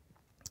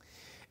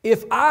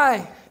 If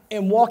I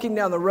am walking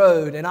down the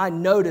road and I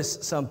notice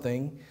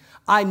something,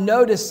 I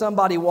notice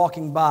somebody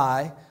walking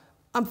by,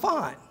 I'm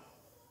fine.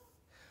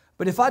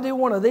 But if I do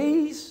one of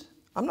these,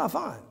 I'm not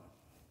fine,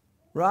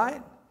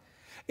 right?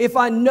 If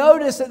I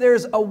notice that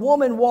there's a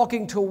woman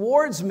walking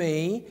towards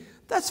me,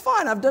 that's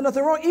fine. I've done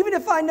nothing wrong. Even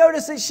if I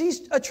notice that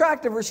she's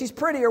attractive or she's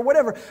pretty or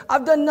whatever,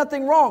 I've done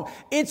nothing wrong.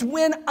 It's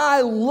when I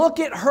look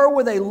at her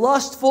with a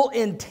lustful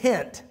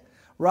intent,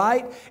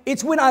 right?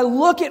 It's when I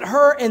look at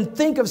her and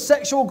think of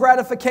sexual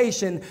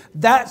gratification,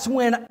 that's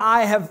when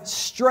I have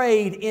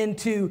strayed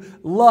into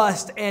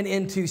lust and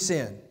into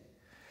sin.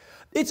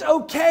 It's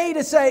okay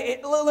to say,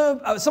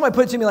 somebody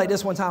put it to me like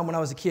this one time when I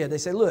was a kid. They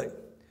said, look,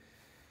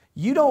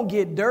 you don't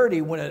get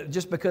dirty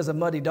just because a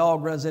muddy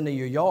dog runs into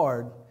your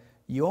yard.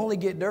 You only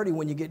get dirty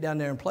when you get down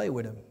there and play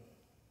with him.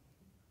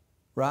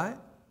 Right?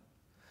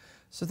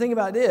 So think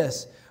about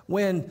this.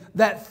 When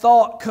that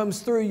thought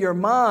comes through your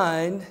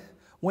mind,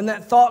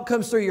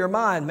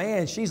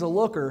 man, she's a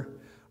looker,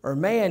 or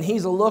man,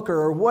 he's a looker,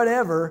 or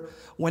whatever,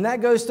 when that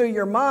goes through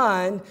your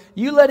mind,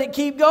 you let it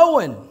keep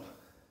going.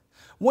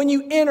 When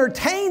you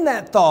entertain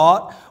that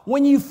thought,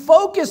 when you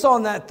focus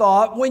on that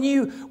thought, when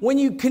you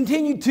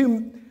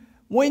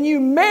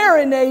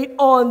marinate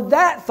on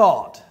that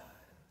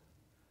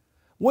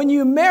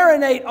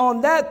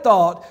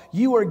thought,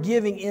 you are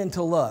giving in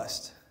to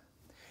lust.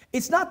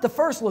 It's not the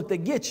first look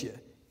that gets you,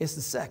 it's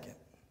the second.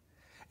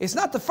 It's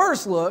not the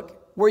first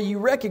look where you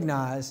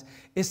recognize,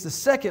 it's the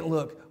second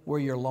look where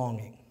you're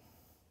longing.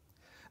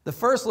 The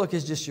first look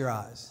is just your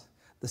eyes.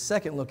 The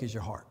second look is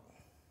your heart.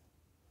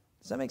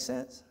 Does that make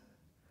sense?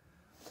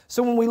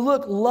 So when we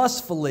look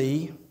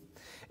lustfully,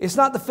 it's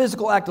not the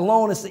physical act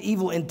alone, it's the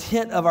evil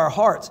intent of our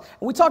hearts. And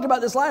we talked about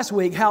this last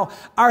week, how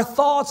our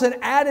thoughts and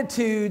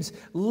attitudes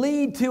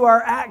lead to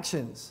our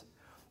actions.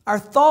 Our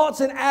thoughts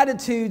and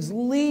attitudes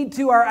lead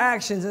to our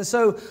actions. And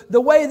so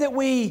the way that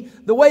we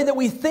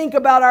think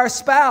about our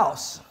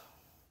spouse,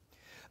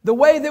 the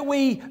way that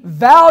we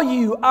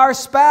value our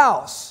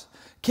spouse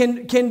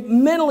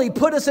can mentally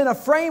put us in a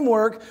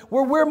framework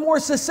where we're more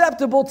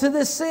susceptible to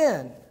this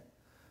sin.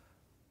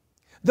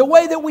 The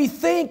way that we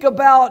think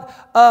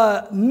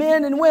about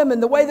men and women,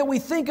 the way that we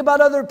think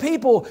about other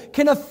people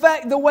can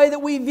affect the way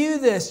that we view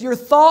this. Your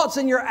thoughts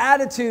and your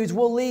attitudes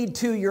will lead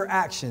to your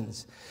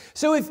actions.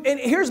 So and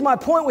here's my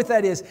point with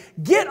that is,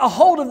 get a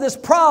hold of this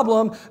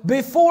problem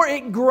before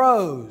it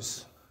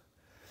grows.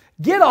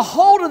 Get a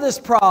hold of this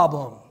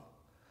problem.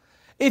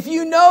 If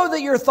you know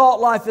that your thought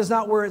life is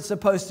not where it's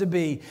supposed to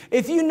be,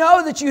 if you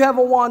know that you have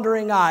a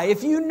wandering eye,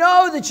 if you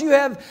know that you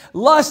have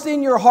lust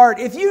in your heart,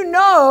 if you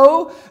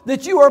know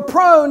that you are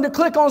prone to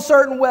click on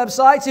certain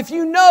websites, if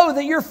you know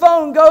that your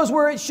phone goes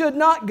where it should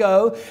not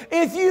go,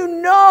 if you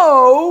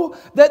know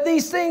that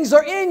these things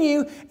are in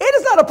you, it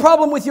is not a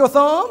problem with your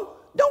thumb.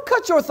 Don't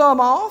cut your thumb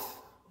off.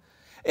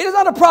 It is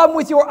not a problem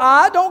with your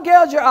eye. Don't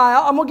gouge your eye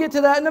out. I'm going to get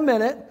to that in a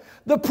minute.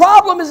 The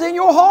problem is in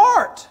your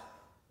heart.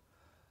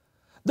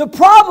 The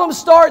problem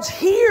starts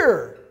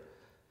here.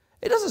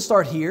 It doesn't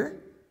start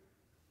here.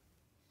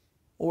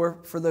 Or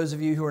for those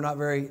of you who are not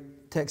very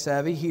tech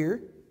savvy,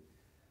 here.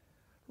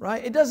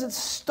 Right? It doesn't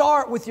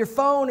start with your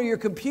phone or your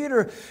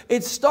computer.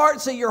 It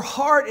starts that your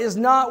heart is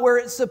not where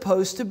it's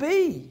supposed to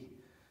be.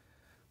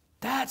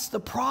 That's the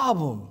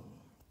problem.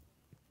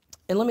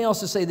 And let me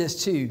also say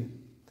this too.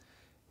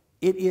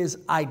 It is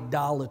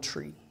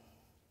idolatry.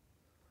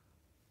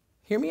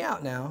 Hear me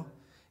out now.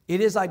 It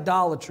is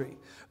idolatry.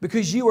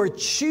 Because you are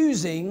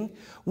choosing,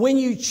 when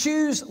you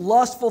choose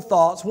lustful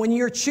thoughts, when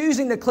you're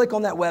choosing to click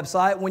on that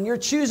website, when you're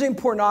choosing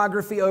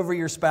pornography over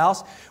your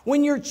spouse,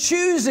 when you're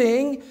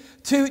choosing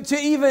to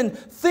even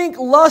think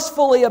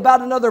lustfully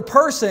about another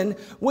person,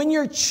 when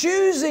you're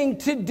choosing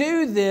to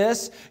do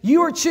this,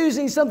 you are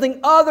choosing something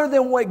other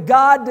than what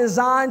God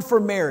designed for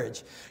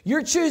marriage.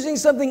 You're choosing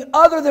something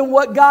other than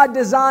what God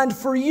designed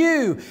for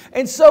you.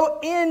 And so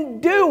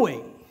in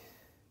doing,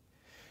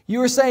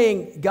 you are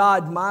saying,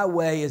 God, my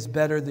way is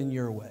better than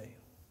your way.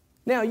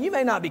 Now, you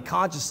may not be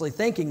consciously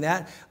thinking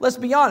that. Let's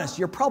be honest,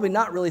 you're probably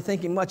not really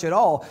thinking much at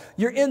all.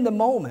 You're in the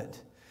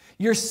moment.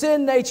 Your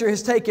sin nature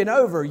has taken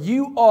over.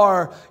 You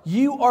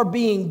are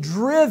being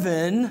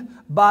driven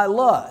by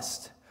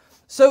lust.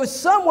 So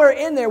somewhere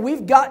in there,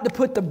 we've got to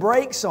put the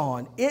brakes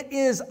on. It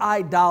is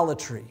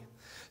idolatry.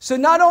 So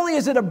not only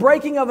is it a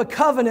breaking of a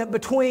covenant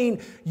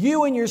between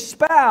you and your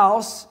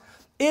spouse,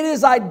 it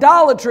is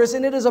idolatrous,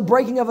 and it is a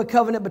breaking of a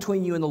covenant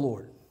between you and the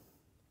Lord.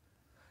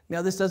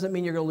 Now, this doesn't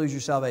mean you're going to lose your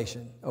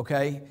salvation,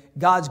 okay?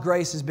 God's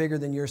grace is bigger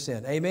than your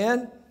sin.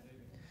 Amen?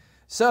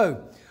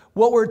 So,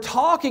 what we're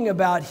talking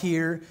about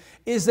here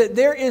is that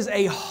there is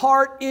a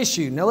heart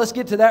issue. Now, let's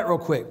get to that real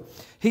quick.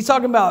 He's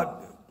talking about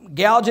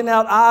gouging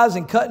out eyes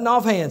and cutting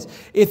off hands.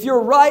 If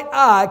your right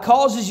eye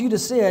causes you to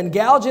sin,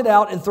 gouge it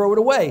out and throw it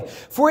away.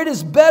 For it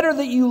is better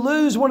that you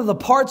lose one of the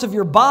parts of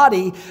your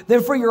body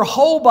than for your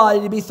whole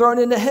body to be thrown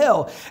into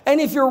hell. And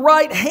if your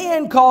right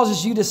hand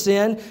causes you to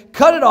sin,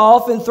 cut it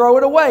off and throw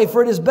it away.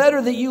 For it is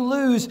better that you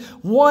lose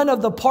one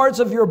of the parts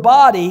of your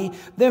body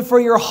than for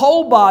your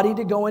whole body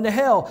to go into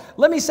hell.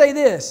 Let me say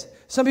this.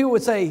 Some people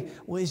would say,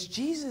 well, is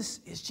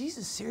Jesus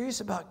serious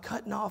about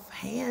cutting off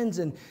hands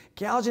and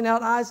gouging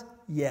out eyes?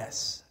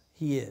 Yes,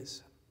 he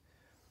is.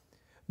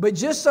 But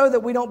just so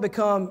that we don't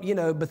become,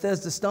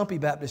 Bethesda Stumpy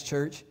Baptist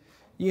Church,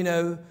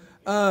 the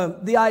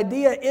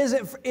idea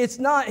it's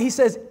not, he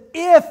says,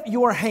 if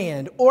your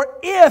hand or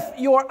if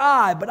your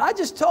eye. But I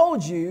just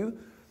told you,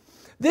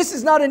 this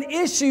is not an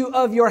issue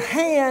of your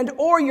hand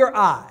or your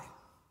eye.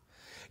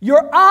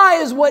 Your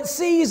eye is what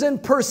sees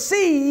and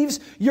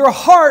perceives. Your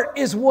heart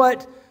is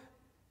what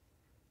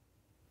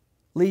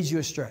leads you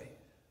astray.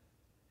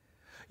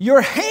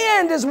 Your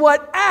hand is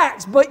what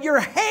acts, but your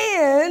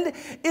hand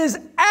is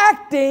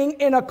acting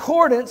in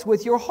accordance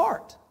with your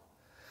heart.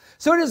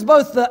 So it is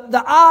both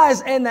the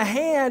eyes and the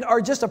hand are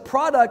just a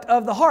product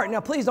of the heart.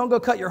 Now, please don't go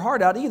cut your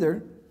heart out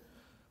either.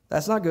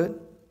 That's not good.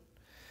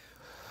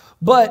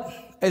 But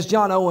as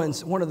John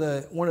Owens, one of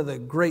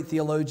the great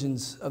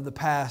theologians of the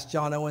past,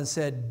 John Owens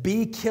said,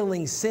 be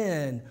killing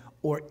sin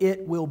or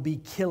it will be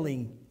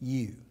killing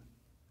you.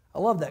 I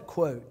love that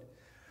quote.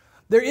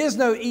 There is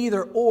no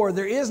either or.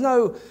 There is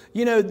no,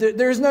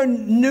 there's no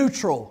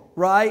neutral,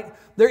 right?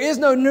 There is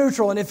no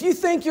neutral. And if you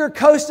think you're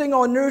coasting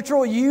on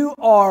neutral, you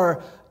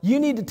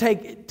need to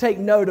take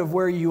note of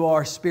where you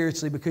are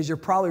spiritually, because you're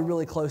probably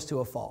really close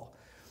to a fall.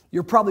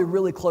 You're probably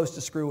really close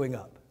to screwing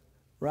up,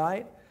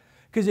 right?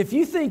 Because if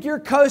you think you're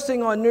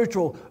coasting on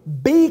neutral,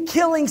 be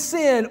killing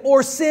sin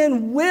or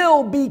sin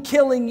will be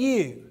killing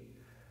you.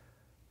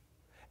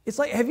 It's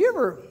like, have you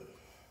ever,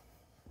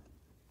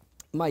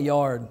 my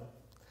yard,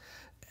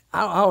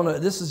 I don't know,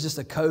 this is just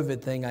a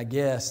COVID thing, I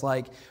guess.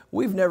 Like,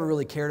 we've never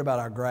really cared about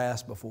our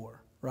grass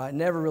before, right?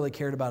 Never really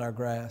cared about our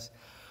grass.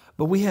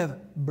 But we have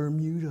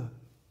Bermuda,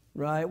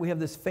 right? We have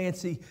this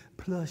fancy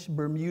plush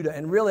Bermuda.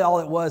 And really all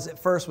it was at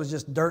first was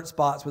just dirt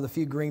spots with a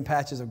few green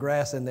patches of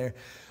grass in there.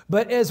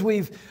 But as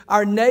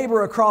our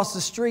neighbor across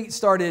the street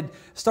started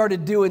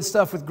doing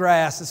stuff with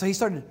grass, and so he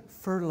started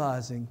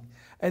fertilizing.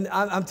 And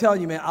I'm telling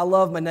you, man, I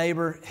love my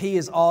neighbor. He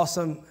is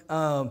awesome.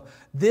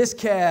 This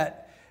cat,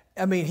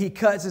 I mean, he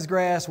cuts his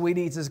grass, weed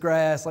eats his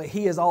grass. Like,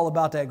 he is all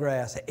about that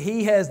grass.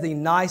 He has the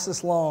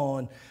nicest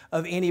lawn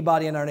of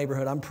anybody in our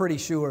neighborhood, I'm pretty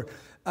sure.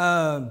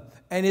 And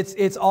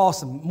it's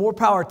awesome. More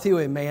power to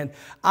him, man.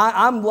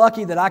 I'm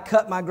lucky that I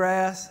cut my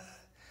grass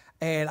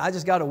and I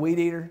just got a weed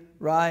eater,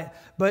 right?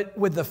 But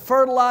with the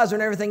fertilizer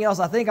and everything else,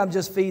 I think I'm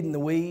just feeding the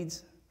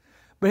weeds.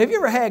 But have you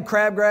ever had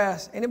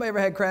crabgrass? Anybody ever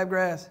had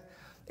crabgrass?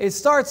 It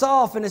starts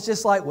off and it's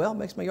just like, well, it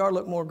makes my yard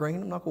look more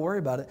green. I'm not going to worry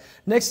about it.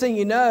 Next thing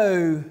you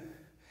know,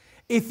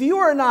 if you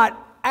are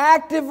not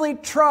actively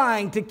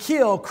trying to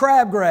kill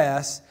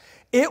crabgrass,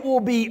 it will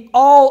be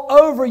all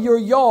over your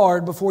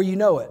yard before you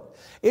know it.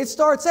 It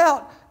starts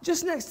out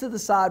just next to the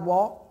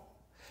sidewalk.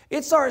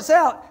 It starts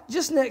out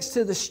just next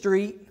to the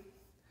street.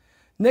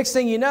 Next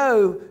thing you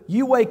know,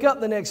 you wake up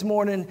the next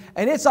morning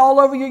and it's all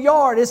over your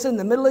yard. It's in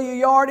the middle of your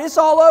yard. It's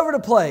all over the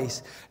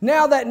place.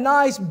 Now that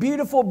nice,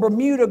 beautiful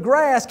Bermuda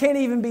grass can't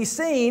even be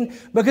seen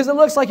because it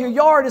looks like your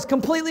yard is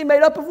completely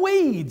made up of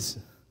weeds.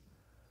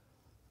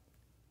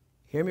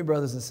 Hear me,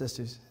 brothers and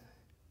sisters.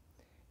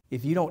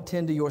 If you don't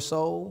tend to your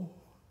soul,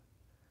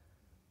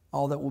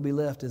 all that will be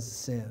left is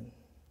sin.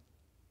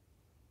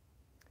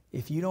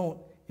 If you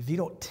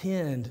don't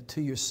tend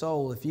to your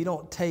soul, if you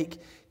don't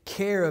take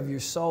care of your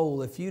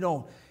soul, if you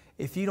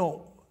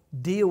don't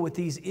deal with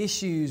these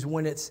issues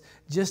when it's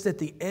just at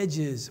the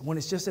edges, when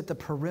it's just at the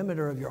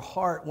perimeter of your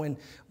heart,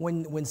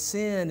 when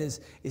sin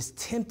is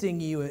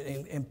tempting you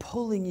and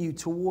pulling you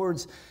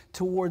towards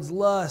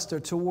lust or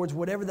towards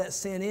whatever that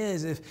sin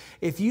is,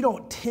 if you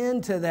don't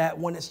tend to that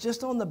when it's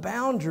just on the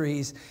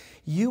boundaries,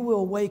 you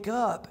will wake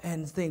up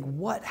and think,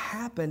 what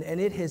happened?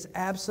 And it has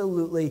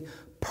absolutely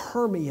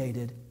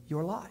permeated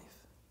your life.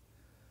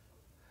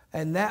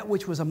 And that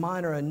which was a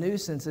minor, a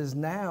nuisance, is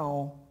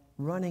now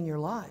running your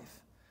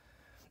life.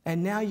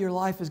 And now your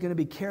life is going to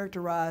be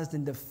characterized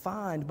and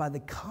defined by the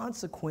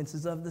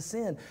consequences of the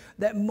sin.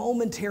 That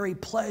momentary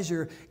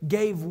pleasure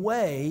gave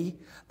way.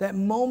 That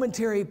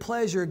momentary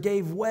pleasure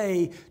gave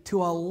way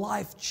to a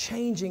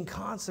life-changing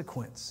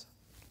consequence.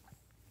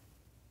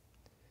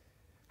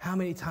 How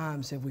many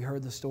times have we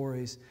heard the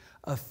stories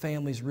of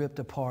families ripped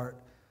apart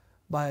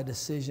by a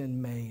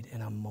decision made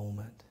in a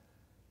moment?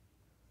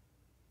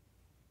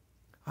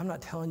 I'm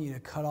not telling you to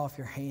cut off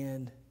your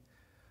hand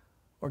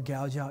or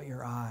gouge out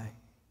your eye.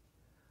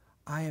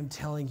 I am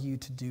telling you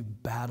to do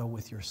battle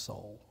with your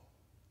soul.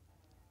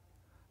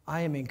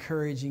 I am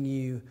encouraging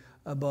you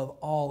above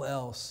all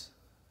else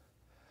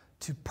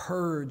to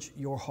purge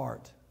your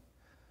heart.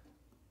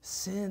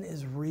 Sin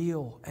is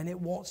real and it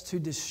wants to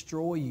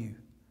destroy you.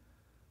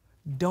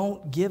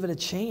 Don't give it a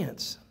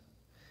chance.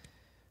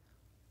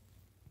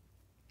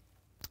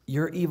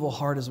 Your evil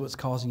heart is what's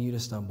causing you to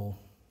stumble.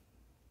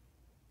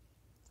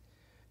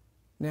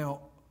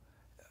 Now,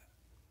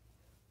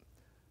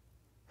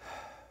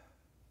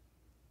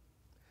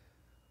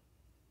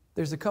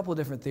 there's a couple of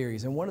different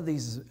theories, and one of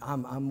these is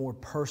I'm more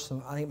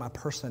personal. I think my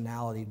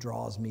personality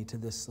draws me to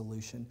this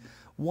solution.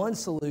 One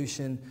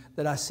solution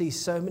that I see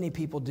so many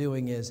people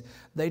doing is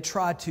they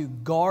try to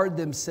guard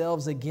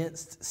themselves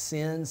against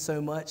sin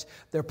so much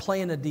they're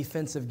playing a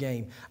defensive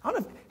game. I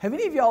don't know. Have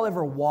any of y'all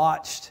ever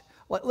watched?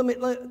 Let me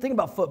think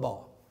about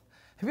football.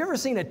 Have you ever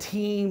seen a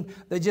team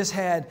that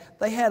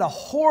they had a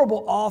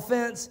horrible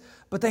offense,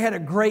 but they had a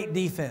great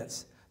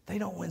defense? They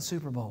don't win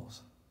Super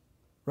Bowls,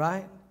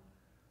 right?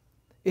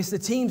 It's the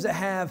teams that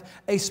have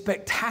a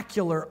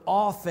spectacular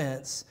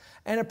offense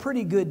and a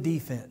pretty good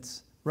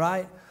defense,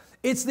 right?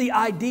 It's the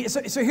idea.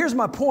 So here's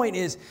my point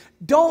is,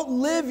 don't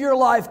live your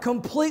life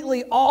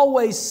completely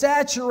always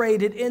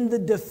saturated in the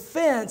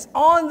defense,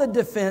 on the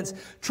defense,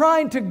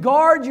 trying to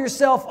guard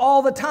yourself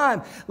all the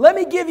time. Let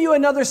me give you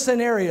another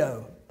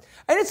scenario.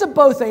 And it's a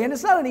both and,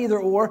 it's not an either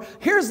or.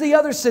 Here's the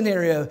other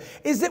scenario,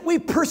 is that we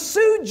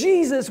pursue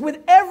Jesus with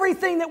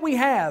everything that we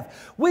have.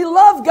 We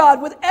love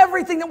God with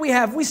everything that we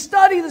have. We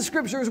study the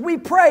Scriptures, we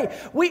pray,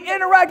 we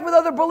interact with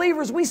other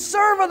believers, we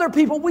serve other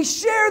people, we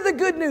share the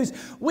good news,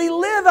 we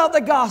live out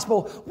the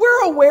gospel.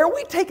 We're aware,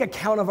 we take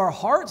account of our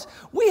hearts.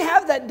 We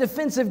have that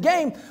defensive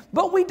game,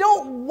 but we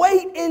don't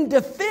wait in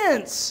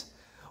defense.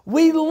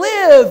 We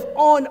live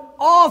on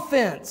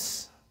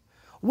offense.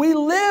 We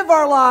live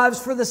our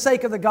lives for the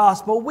sake of the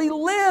gospel. We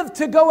live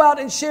to go out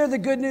and share the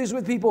good news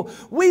with people.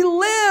 We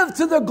live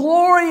to the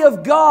glory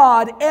of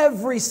God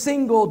every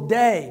single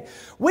day.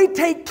 We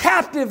take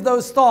captive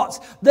those thoughts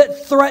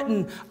that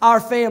threaten our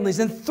families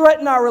and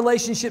threaten our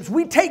relationships.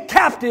 We take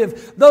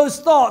captive those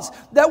thoughts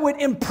that would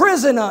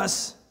imprison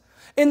us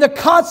in the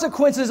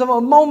consequences of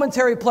a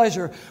momentary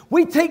pleasure.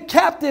 We take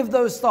captive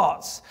those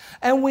thoughts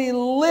and we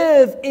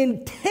live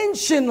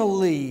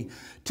intentionally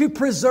to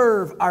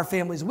preserve our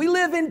families. We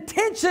live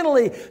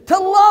intentionally to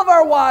love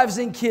our wives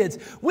and kids.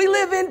 We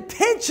live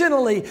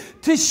intentionally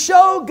to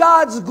show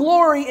God's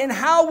glory in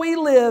how we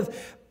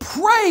live,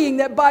 praying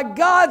that by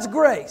God's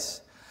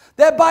grace,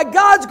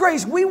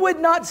 we would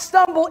not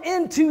stumble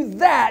into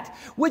that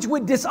which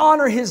would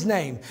dishonor His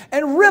name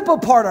and rip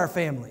apart our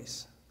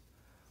families.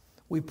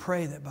 We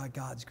pray that by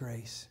God's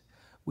grace,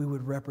 we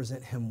would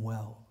represent Him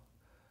well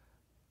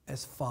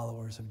as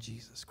followers of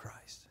Jesus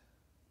Christ.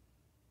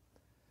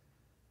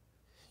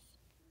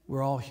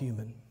 We're all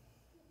human.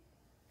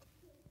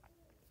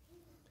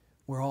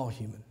 We're all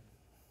human.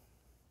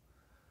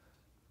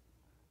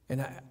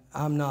 And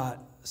I'm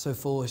not so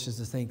foolish as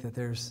to think that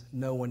there's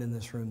no one in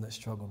this room that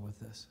struggled with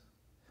this.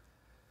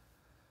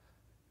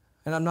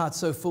 And I'm not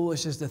so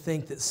foolish as to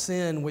think that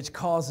sin, which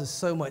causes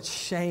so much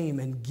shame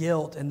and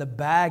guilt and the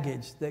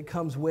baggage that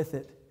comes with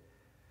it,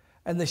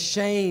 and the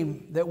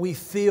shame that we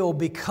feel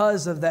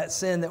because of that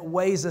sin that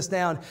weighs us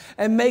down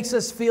and makes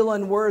us feel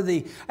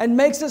unworthy and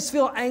makes us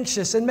feel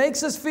anxious and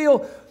makes us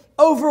feel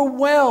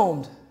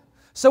overwhelmed.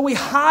 So we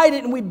hide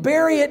it and we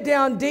bury it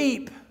down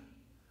deep.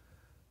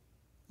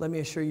 Let me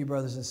assure you,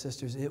 brothers and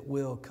sisters, it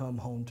will come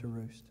home to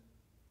roost.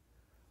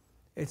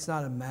 It's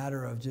not a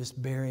matter of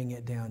just burying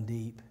it down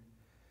deep.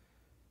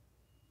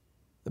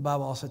 The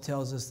Bible also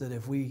tells us that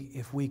if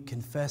we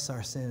confess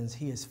our sins,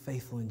 He is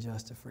faithful and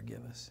just to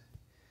forgive us.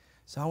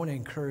 So I want to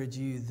encourage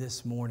you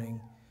this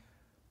morning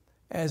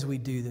as we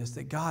do this,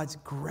 that God's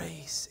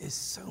grace is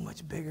so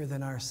much bigger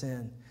than our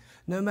sin.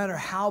 No matter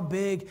how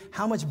big,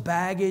 how much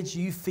baggage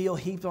you feel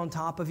heaped on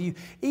top of you,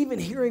 even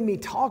hearing me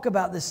talk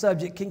about this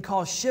subject can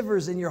cause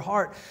shivers in your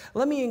heart.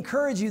 Let me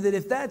encourage you that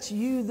if that's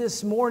you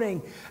this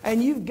morning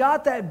and you've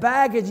got that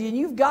baggage and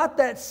you've got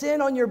that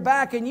sin on your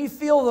back and you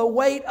feel the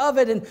weight of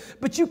it,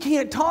 but you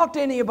can't talk to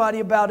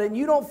anybody about it and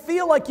you don't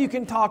feel like you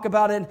can talk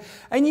about it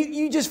and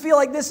you just feel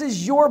like this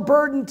is your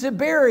burden to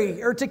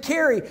bury or to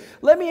carry,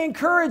 let me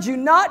encourage you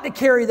not to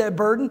carry that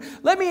burden.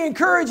 Let me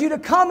encourage you to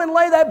come and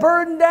lay that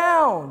burden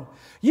down.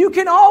 You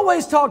can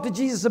always talk to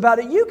Jesus about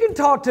it. You can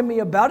talk to me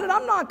about it.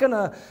 I'm not going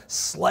to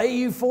slay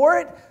you for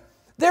it.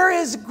 There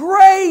is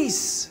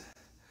grace.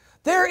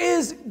 There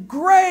is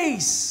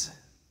grace.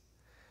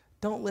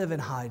 Don't live in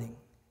hiding.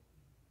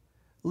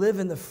 Live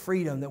in the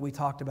freedom that we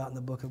talked about in the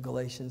book of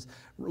Galatians.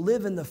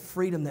 Live in the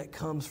freedom that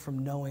comes from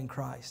knowing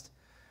Christ.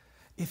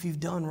 If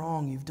you've done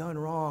wrong, you've done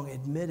wrong.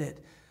 Admit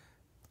it.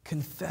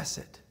 Confess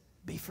it.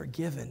 Be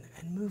forgiven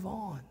and move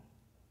on.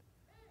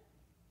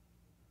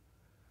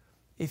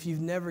 If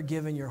you've never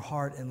given your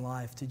heart and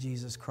life to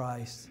Jesus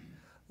Christ,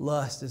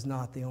 lust is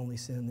not the only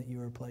sin that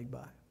you are plagued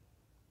by.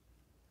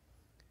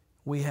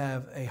 We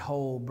have a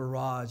whole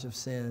barrage of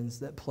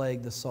sins that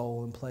plague the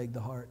soul and plague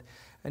the heart.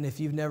 And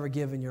if you've never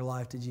given your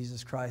life to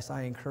Jesus Christ,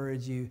 I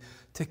encourage you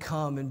to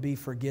come and be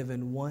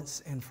forgiven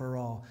once and for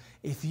all.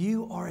 If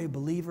you are a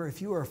believer,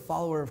 if you are a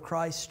follower of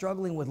Christ,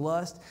 struggling with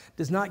lust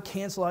does not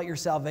cancel out your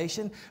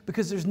salvation,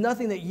 because there's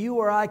nothing that you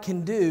or I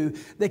can do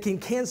that can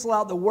cancel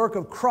out the work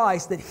of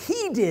Christ that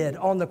He did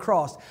on the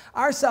cross.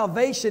 Our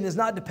salvation is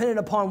not dependent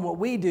upon what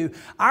we do.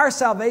 Our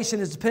salvation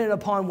is dependent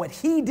upon what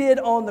He did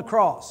on the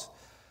cross.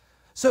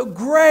 So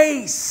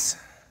grace,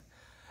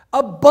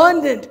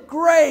 abundant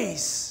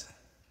grace.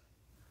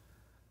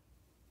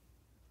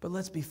 But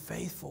let's be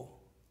faithful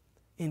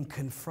in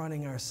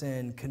confronting our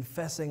sin,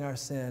 confessing our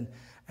sin,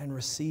 and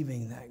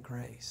receiving that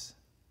grace.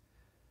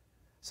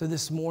 So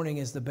this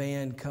morning, as the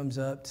band comes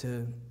up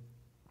to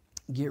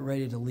get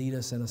ready to lead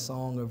us in a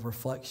song of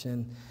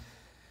reflection,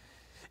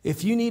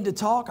 if you need to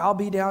talk, I'll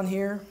be down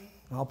here.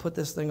 I'll put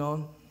this thing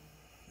on.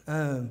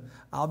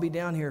 I'll be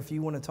down here if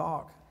you want to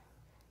talk.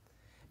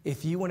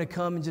 If you want to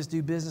come and just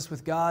do business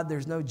with God,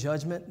 there's no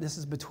judgment. This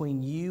is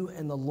between you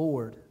and the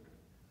Lord.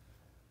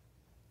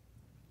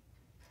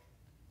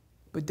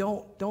 But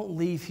don't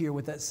leave here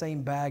with that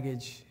same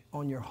baggage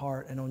on your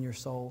heart and on your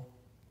soul.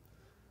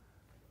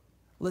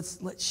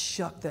 Let's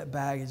shuck that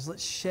baggage.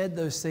 Let's shed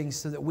those things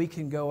so that we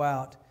can go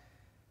out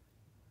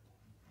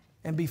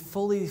and be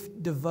fully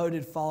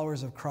devoted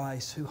followers of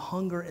Christ who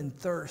hunger and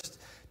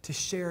thirst to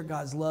share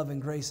God's love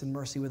and grace and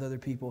mercy with other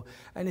people.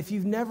 And if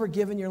you've never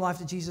given your life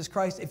to Jesus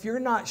Christ, if you're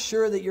not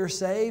sure that you're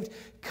saved,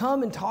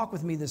 come and talk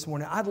with me this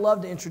morning. I'd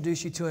love to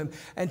introduce you to Him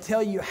and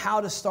tell you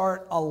how to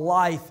start a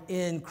life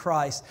in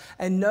Christ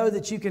and know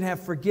that you can have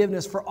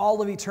forgiveness for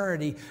all of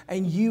eternity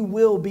and you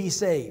will be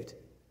saved.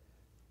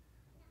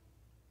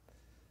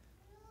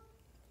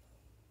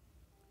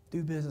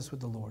 Do business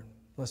with the Lord.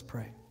 Let's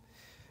pray.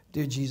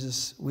 Dear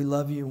Jesus, we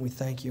love you and we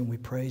thank you and we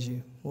praise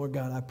you. Lord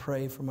God, I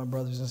pray for my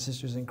brothers and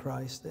sisters in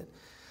Christ that,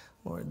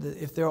 Lord, that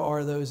if there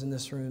are those in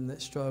this room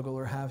that struggle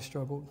or have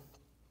struggled,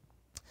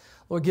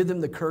 Lord, give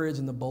them the courage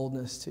and the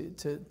boldness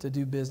to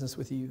do business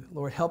with you.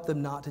 Lord, help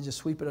them not to just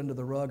sweep it under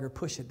the rug or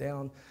push it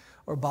down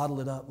or bottle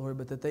it up, Lord,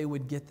 but that they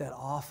would get that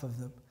off of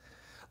them.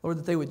 Lord,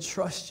 that they would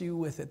trust you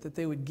with it, that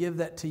they would give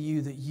that to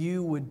you, that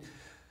you would,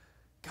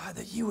 God,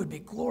 that you would be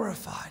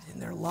glorified in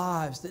their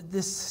lives, that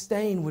this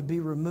stain would be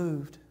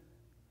removed.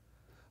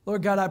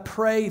 Lord God, I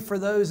pray for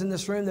those in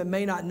this room that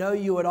may not know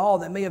you at all,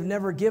 that may have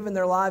never given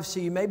their lives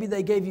to you. Maybe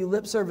they gave you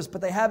lip service,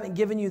 but they haven't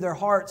given you their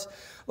hearts.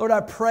 Lord, I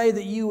pray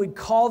that you would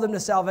call them to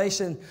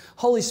salvation.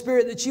 Holy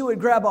Spirit, that you would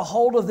grab a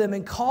hold of them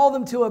and call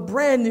them to a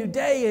brand new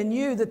day in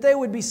you, that they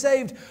would be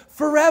saved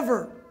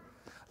forever.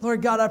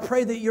 Lord God, I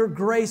pray that your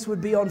grace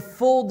would be on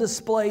full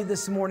display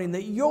this morning,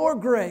 that your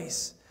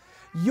grace,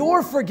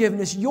 your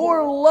forgiveness,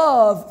 your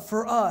love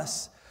for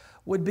us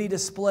would be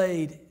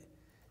displayed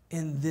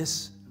in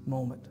this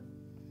moment.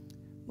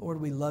 Lord,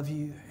 we love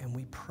you and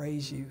we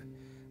praise you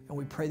and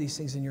we pray these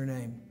things in your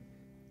name.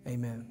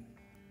 Amen.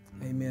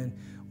 Amen.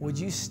 Would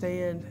you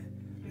stand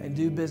and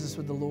do business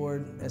with the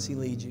Lord as He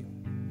leads you?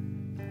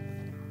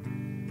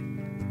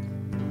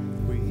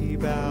 We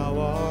bow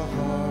our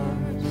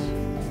hearts,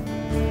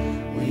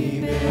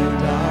 we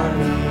bend our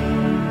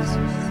knees.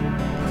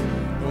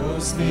 Oh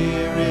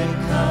Spirit,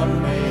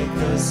 come make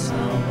us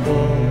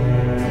humble.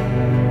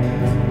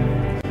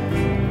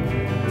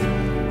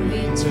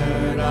 We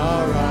turn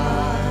our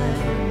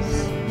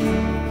eyes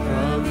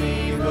from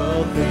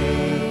evil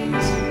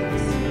things.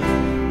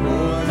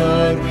 Oh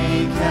Lord,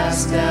 we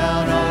cast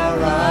down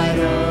our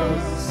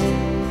idols.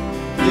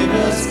 Give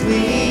us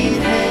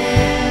clean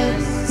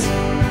hands,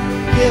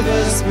 give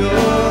us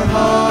pure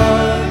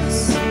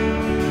hearts.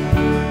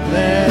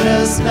 Let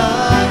us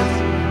not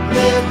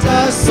lift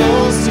our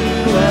souls to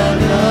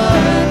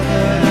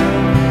another.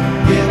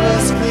 Give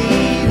us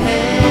clean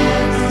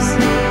hands,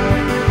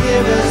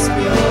 give us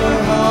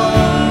pure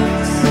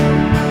hearts.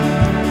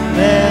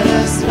 Let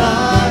us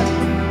not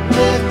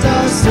lift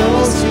our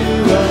souls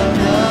to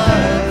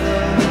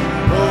another.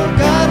 Oh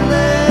God,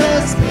 let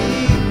us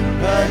be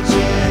a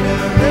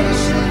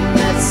generation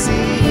that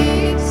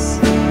seeks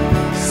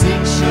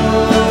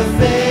your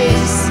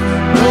face,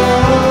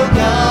 oh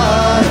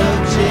God of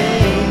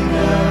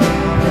Jacob.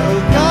 Oh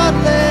God,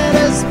 let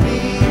us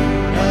be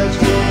a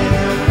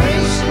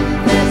generation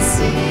that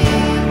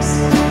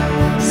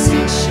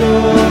seeks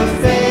your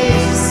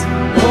face,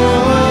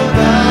 oh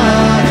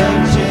God of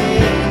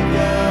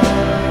Jacob.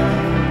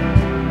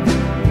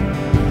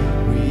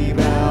 We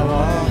bow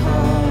our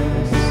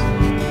hearts,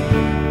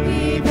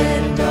 we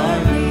bend our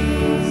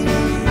knees.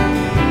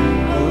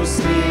 Oh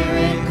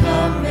Spirit,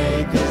 come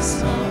make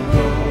us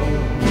humble.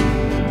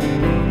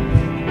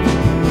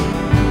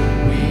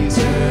 We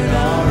turn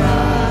our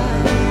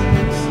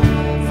eyes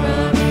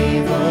from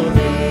evil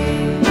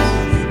things.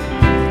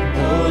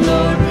 Oh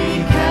Lord, we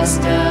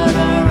cast down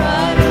our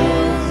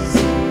idols.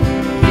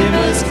 Give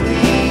us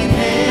clean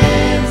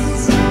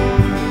hands,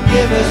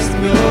 give us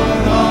pure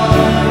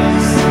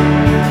hearts.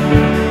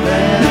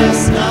 Let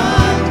us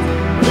not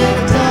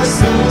lift our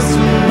souls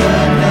to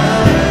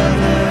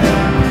another.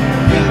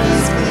 Give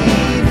us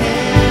clean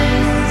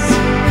hands,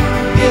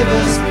 give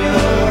us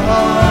pure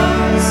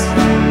hearts.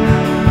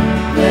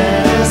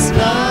 Let us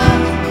not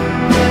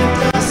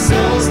lift our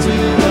souls to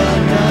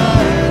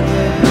another.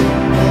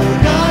 Oh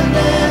God,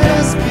 let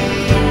us be a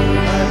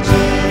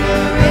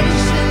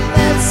generation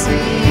that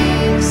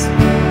seeks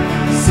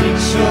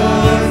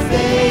your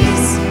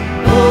face,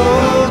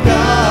 oh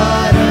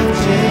God of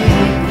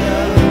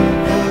Jacob.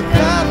 Oh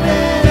God,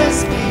 let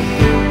us be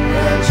a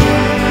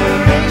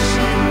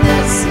generation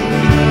that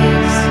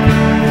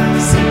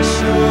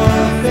seeks your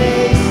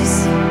face,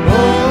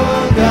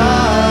 oh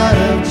God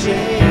of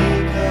Jacob.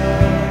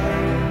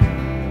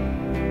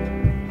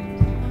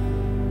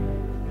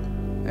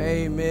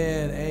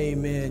 Amen.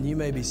 Amen. You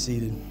may be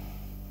seated.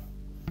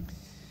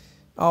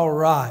 All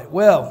right.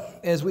 Well,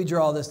 as we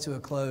draw this to a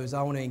close,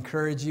 I want to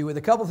encourage you with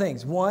a couple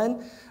things.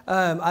 One,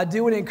 I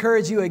do want to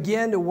encourage you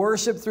again to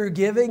worship through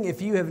giving.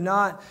 If you have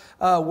not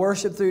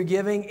worshiped through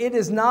giving, it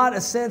is not a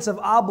sense of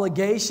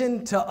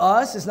obligation to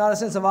us. It's not a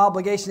sense of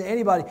obligation to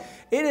anybody.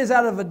 It is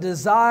out of a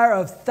desire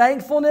of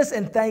thankfulness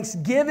and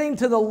thanksgiving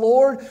to the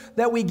Lord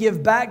that we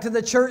give back to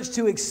the church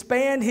to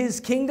expand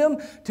His kingdom,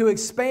 to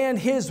expand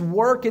His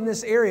work in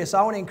this area. So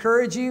I want to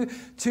encourage you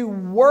to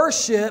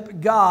worship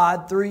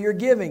God through your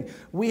giving.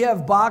 We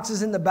have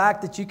boxes in the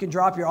back that you can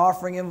drop your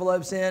offering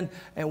envelopes in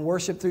and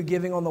worship through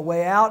giving on the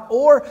way out.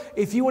 Or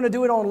if you want to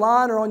do it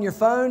online or on your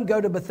phone, go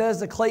to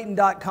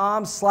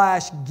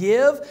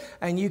BethesdaClayton.com/give,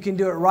 and you can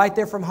do it right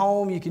there from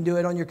home. You can do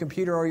it on your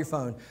computer or your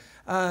phone.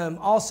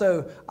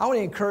 Also, I want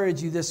to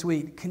encourage you this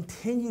week,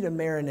 continue to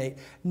marinate,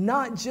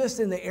 not just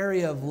in the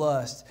area of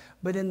lust,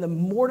 but in the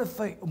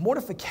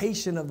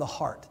mortification of the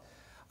heart.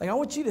 Like, I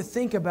want you to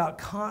think about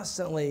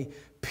constantly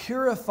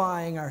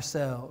purifying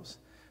ourselves.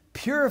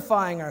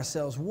 Purifying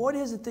ourselves. What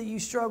is it that you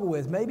struggle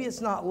with? Maybe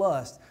it's not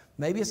lust.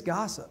 Maybe it's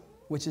gossip,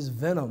 which is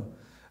venom.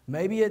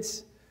 Maybe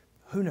it's,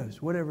 who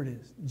knows, whatever it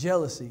is,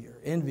 jealousy or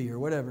envy or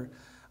whatever.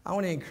 I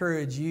want to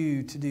encourage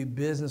you to do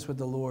business with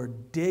the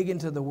Lord. Dig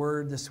into the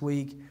Word this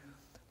week.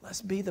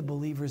 Let's be the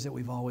believers that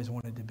we've always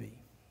wanted to be,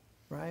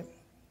 right?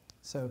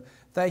 So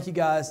thank you,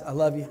 guys. I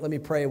love you. Let me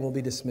pray and we'll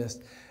be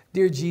dismissed.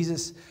 Dear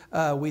Jesus,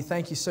 we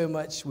thank you so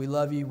much. We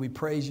love you. We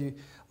praise you.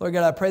 Lord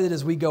God, I pray that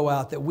as we go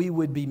out, that we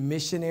would be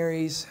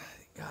missionaries,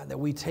 God, that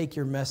we take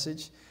your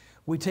message.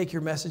 We take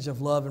your message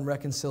of love and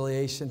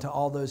reconciliation to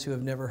all those who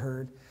have never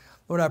heard.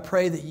 Lord, I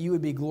pray that you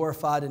would be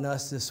glorified in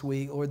us this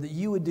week. Lord, that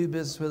you would do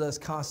business with us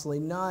constantly.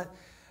 God,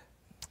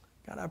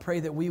 I pray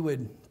that we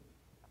would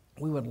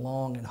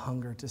long and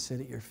hunger to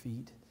sit at your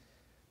feet.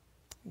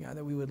 God,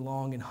 that we would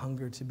long and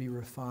hunger to be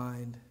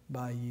refined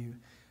by you,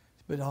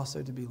 but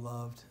also to be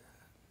loved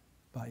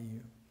by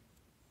you.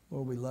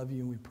 Lord, we love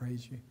you and we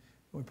praise you.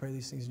 We pray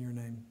these things in your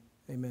name.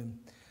 Amen.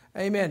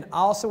 Amen. I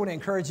also want to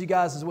encourage you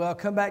guys as well.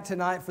 Come back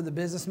tonight for the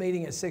business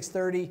meeting at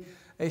 6:30.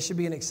 It should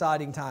be an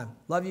exciting time.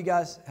 Love you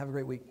guys. Have a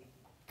great week.